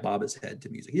this guy bob his head to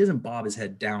music. He doesn't bob his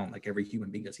head down like every human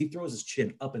being does. He throws his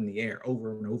chin up in the air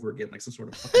over and over again like some sort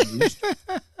of fucking rooster.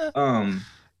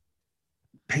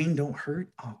 Pain Don't Hurt.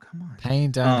 Oh, come on. Pain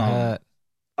Don't Hurt.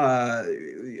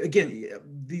 Again,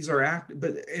 these are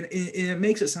but it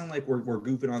makes it sound like we're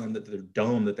goofing on them, that they're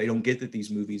dumb, that they don't get that these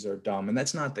movies are dumb, and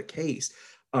that's not the case.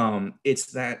 It's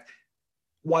that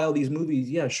while these movies,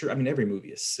 yeah, sure, I mean, every movie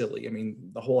is silly. I mean,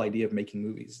 the whole idea of making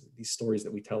movies, these stories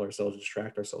that we tell ourselves,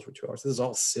 distract ourselves for 2 hours, this is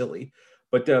all silly.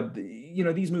 But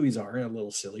these movies are a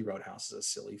little silly. Roadhouse is a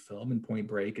silly film, and Point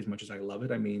Break, as much as I love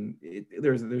it, I mean,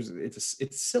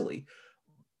 it's silly.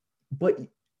 But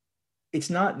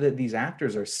it's not that these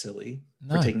actors are silly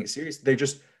for taking it serious.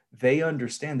 They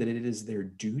understand that it is their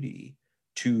duty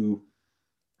to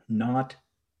not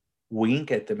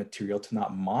wink at the material, to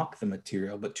not mock the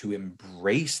material, but to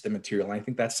embrace the material. And I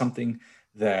think that's something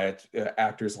that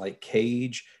actors like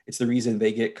Cage, it's the reason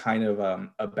they get kind of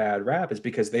a bad rap, is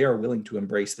because they are willing to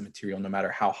embrace the material no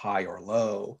matter how high or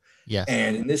low. Yes.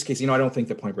 And in this case, I don't think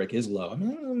that Point Break is low. I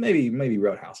mean, maybe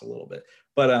Roadhouse a little bit,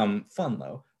 but fun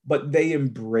low. But they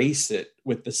embrace it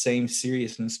with the same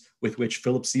seriousness with which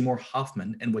Philip Seymour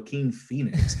Hoffman and Joaquin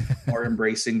Phoenix are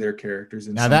embracing their characters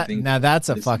in something. Now that's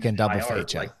a fucking double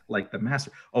feature, like The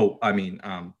Master. Oh, I mean,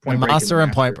 Point Break Master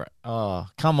and Point Break. Oh,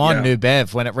 come on, New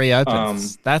Bev, when it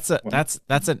reopens, that's an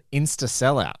insta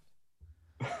sellout.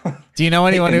 Do you know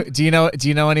anyone who do you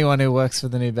know anyone who works for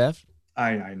the New Bev?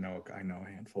 I know a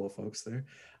handful of folks there.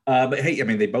 But hey, I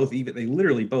mean, they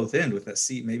literally both end with that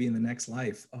seat, maybe in the next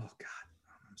life. Oh God.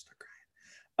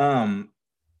 And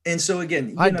so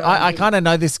again, I kind of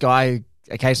know this guy who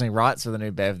occasionally writes for the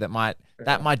New Bev. That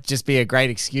might just be a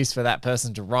great excuse for that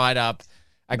person to write up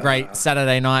a great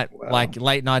Saturday night, like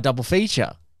late night double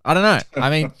feature. I don't know.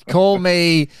 I mean, call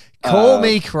me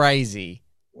crazy,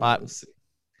 but we'll see.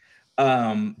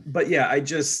 But yeah,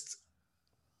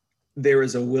 there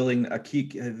is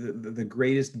the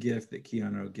greatest gift that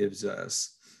Keanu gives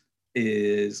us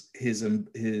is his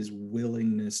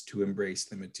willingness to embrace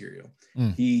the material.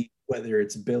 Whether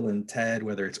it's Bill and Ted,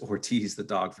 whether it's Ortiz the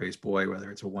Dog-Faced Boy, whether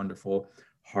it's a wonderful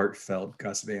heartfelt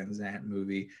Gus Van Sant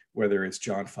movie, whether it's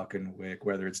John fucking Wick,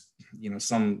 whether it's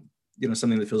something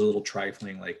that feels a little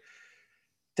trifling like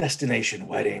Destination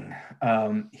Wedding,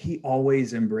 he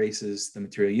always embraces the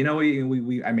material.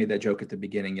 I made that joke at the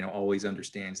beginning, always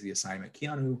understands the assignment.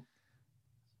 Keanu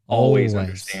always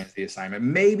understands the assignment.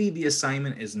 Maybe the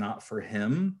assignment is not for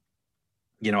him.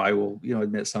 I will,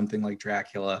 admit something like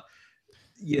Dracula,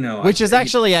 which has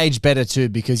actually aged better too,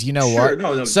 because what?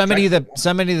 No, so many of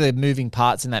the moving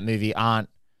parts in that movie aren't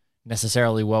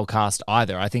necessarily well cast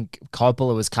either. I think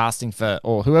Coppola was casting for,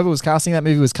 or whoever was casting that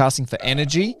movie was casting for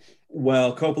energy.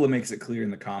 Well, Coppola makes it clear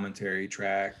in the commentary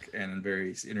track and in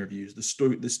various interviews, the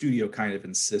studio kind of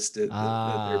insisted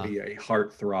that there be a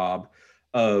heartthrob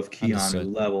of Keanu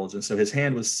Understood. levels, and so his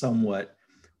hand was somewhat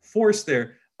forced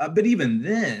there. But even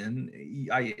then,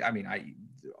 I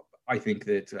think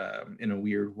that in a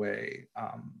weird way,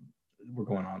 we're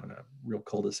going on in a real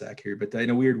cul-de-sac here, but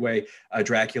in a weird way,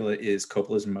 Dracula is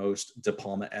Coppola's most De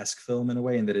Palma-esque film in a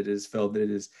way, and that it is felt that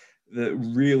it is the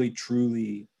really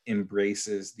truly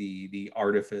embraces the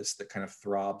artifice that kind of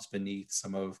throbs beneath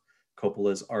some of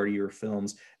Coppola's artier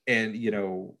films. And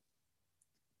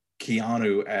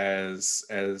Keanu as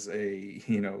a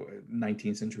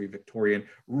 19th century Victorian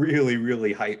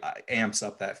really amps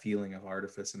up that feeling of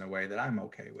artifice in a way that I'm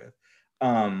okay with.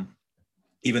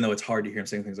 Even though it's hard to hear him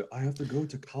saying things like, I have to go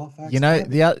to Colfax.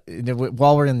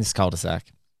 While we're in this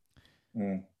cul-de-sac,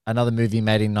 another movie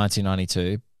made in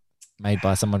 1992, made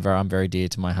by someone I'm very dear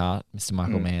to my heart, Mr.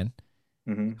 Michael Mann,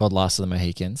 called Last of the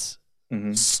Mohicans,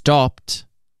 stopped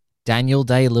Daniel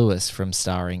Day-Lewis from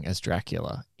starring as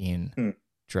Dracula in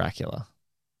Dracula.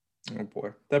 Oh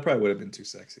boy, that probably would have been too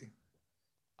sexy.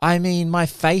 I mean, my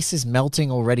face is melting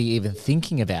already even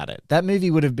thinking about it. That movie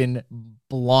would have been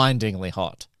blindingly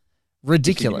hot.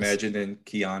 Ridiculous. Can you imagine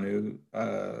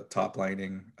Keanu top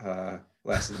lining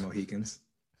Last of the Mohicans?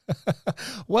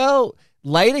 Well,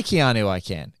 later Keanu I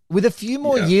can. With a few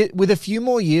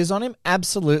more years on him,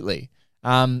 absolutely.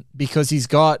 Because he's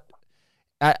got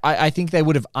I think they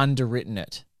would have underwritten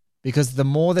it. Because the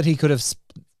more that he could have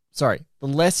the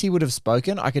less he would have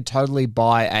spoken, I could totally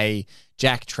buy a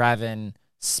Jack Traven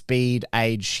speed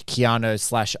age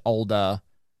Keanu / older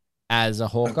as a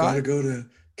Hawkeye. I gotta go to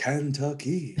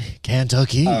Kentucky.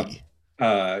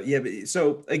 Yeah, but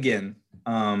so again,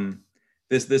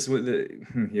 we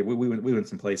went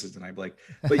some places tonight, Blake.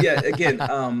 But yeah,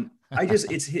 again,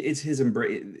 it's his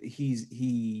embrace.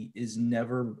 He is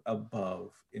never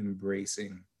above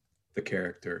embracing the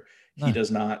character. He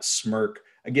does not smirk.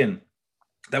 Again,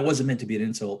 that wasn't meant to be an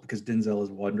insult because Denzel is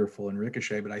wonderful in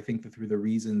Ricochet, but I think that through the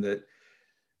reason that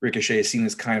Ricochet is seen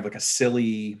as kind of like a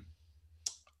silly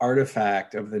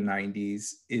artifact of the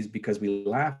 90s is because we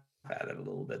laugh at it a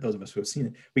little bit. Those of us who have seen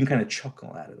it, we can kind of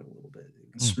chuckle at it a little bit,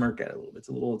 we can smirk at it a little bit. It's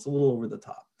a little over the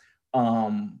top.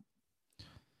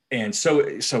 And so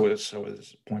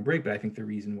is Point Break, but I think the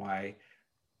reason why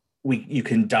you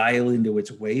can dial into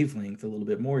its wavelength a little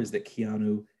bit more is that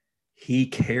Keanu, he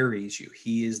carries you.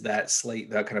 He is that slate,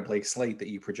 that kind of blank slate that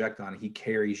you project on. He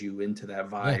carries you into that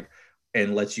vibe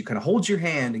and lets you kind of hold your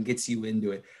hand and gets you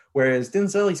into it. Whereas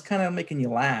Denzel, he's kind of making you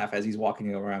laugh as he's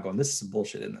walking around going, this is some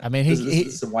bullshit, isn't it? I mean, this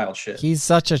is some wild shit. He's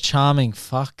such a charming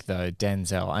fuck though,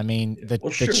 Denzel. I mean,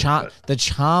 the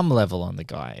charm level on the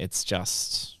guy, it's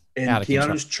just and out of control.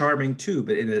 Keanu's charming too,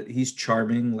 but he's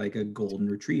charming like a golden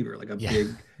retriever, like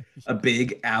a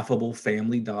big affable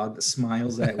family dog that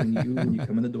smiles at when you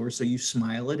come in the door. So you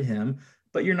smile at him,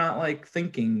 but you're not like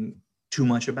thinking too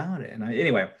much about it. And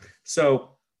anyway,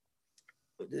 so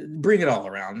bring it all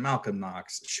around. Malcolm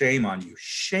Knox, shame on you.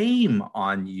 Shame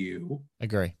on you.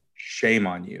 Agree. Shame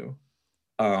on you.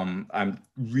 I'm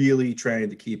really trying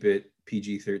to keep it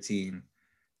PG-13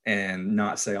 and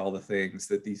not say all the things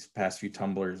that these past few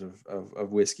tumblers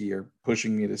of whiskey are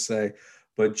pushing me to say,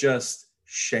 but just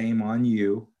shame on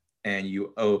you. And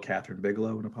you owe Catherine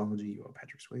Bigelow an apology. You owe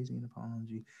Patrick Swayze an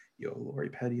apology. You owe Lori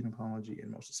Petty an apology.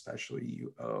 And most especially,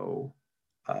 you owe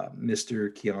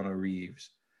Mr. Keanu Reeves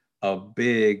a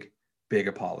big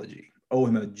apology. Owe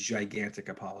him a gigantic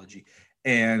apology.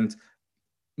 And,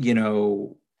 you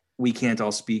know, we can't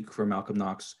all speak for Malcolm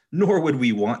Knox, nor would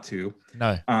we want to.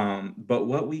 No. But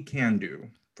what we can do,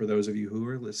 for those of you who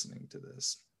are listening to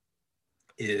this,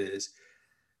 is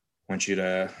I want you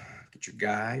to get your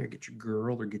guy or get your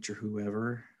girl or get your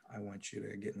whoever. I want you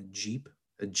to get in a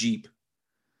Jeep,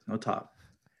 no top.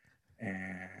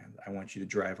 And I want you to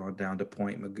drive on down to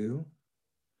Point Mugu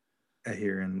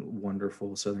here in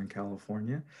wonderful Southern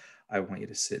California. I want you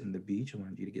to sit in the beach. I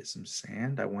want you to get some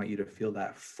sand. I want you to feel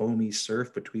that foamy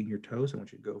surf between your toes. I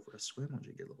want you to go for a swim. I want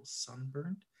you to get a little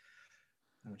sunburned.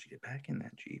 I want you to get back in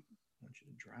that Jeep. I want you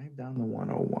to drive down the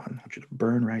 101. I want you to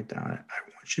burn right down it. I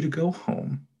want you to go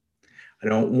home. I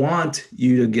don't want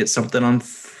you to get something on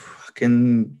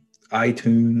fucking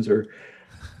iTunes or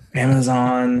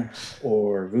Amazon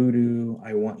or Vudu.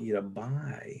 I want you to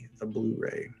buy the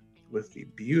Blu-ray with the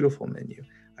beautiful menu.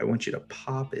 I want you to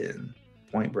pop in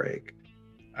Point Break.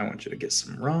 I want you to get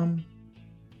some rum,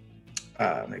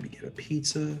 maybe get a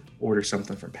pizza, order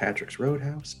something from Patrick's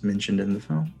Roadhouse, mentioned in the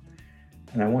film.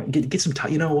 And I want get some,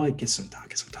 you know what? Get some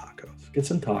tacos. Get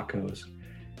some tacos.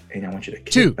 And I want you to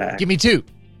kick back. Give me two.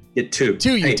 Get two.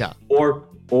 Two, Utah.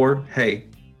 Or hey,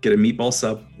 get a meatball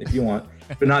sub if you want,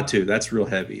 but not two. That's real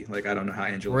heavy. Like, I don't know how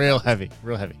Angela. Real heavy.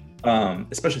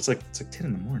 Especially it's like 10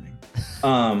 in the morning.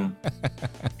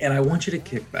 And I want you to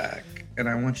kick back and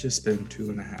I want you to spend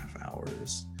 2.5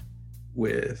 hours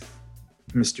with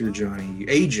Mr. Johnny,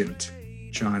 Agent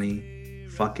Johnny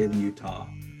fucking Utah,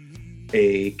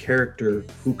 a character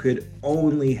who could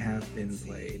only have been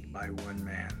played by one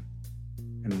man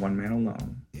and one man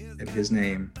alone. And his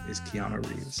name is Keanu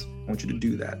Reeves. I want you to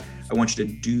do that. I want you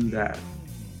to do that.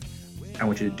 I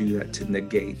want you to do that to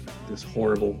negate this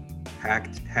horrible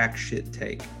hack shit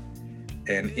take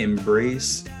and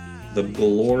embrace the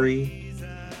glory,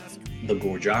 the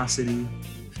gorgeosity,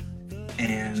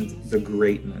 and the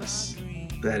greatness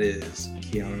that is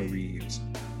Keanu Reeves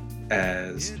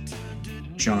as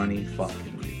Johnny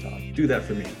fucking Utah. Do that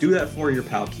for me. Do that for your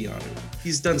pal Keanu.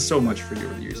 He's done so much for you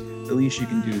over the years. The least you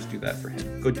can do is do that for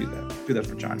him. Go do that. Do that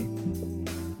for Johnny.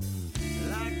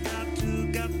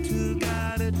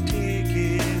 Gotta take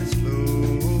it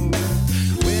slow.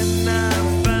 When I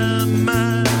find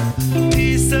my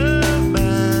peace of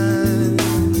mind,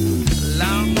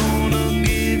 I'm gonna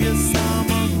give you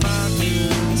some of my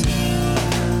good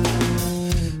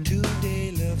time.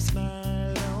 Today love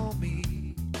smiled on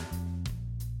me.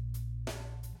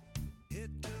 It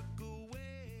took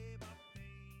away my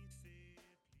pain.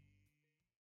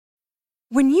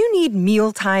 When you need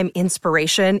mealtime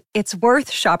inspiration, it's worth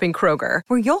shopping Kroger,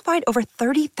 where you'll find over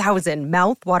 30,000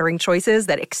 mouth-watering choices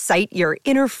that excite your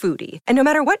inner foodie. And no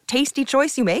matter what tasty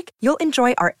choice you make, you'll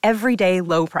enjoy our everyday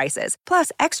low prices,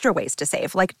 plus extra ways to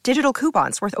save, like digital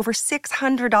coupons worth over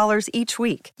 $600 each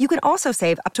week. You can also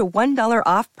save up to $1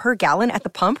 off per gallon at the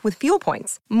pump with fuel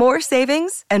points. More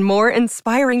savings and more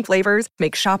inspiring flavors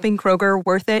make shopping Kroger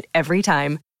worth it every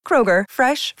time. Kroger,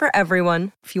 fresh for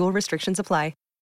everyone. Fuel restrictions apply.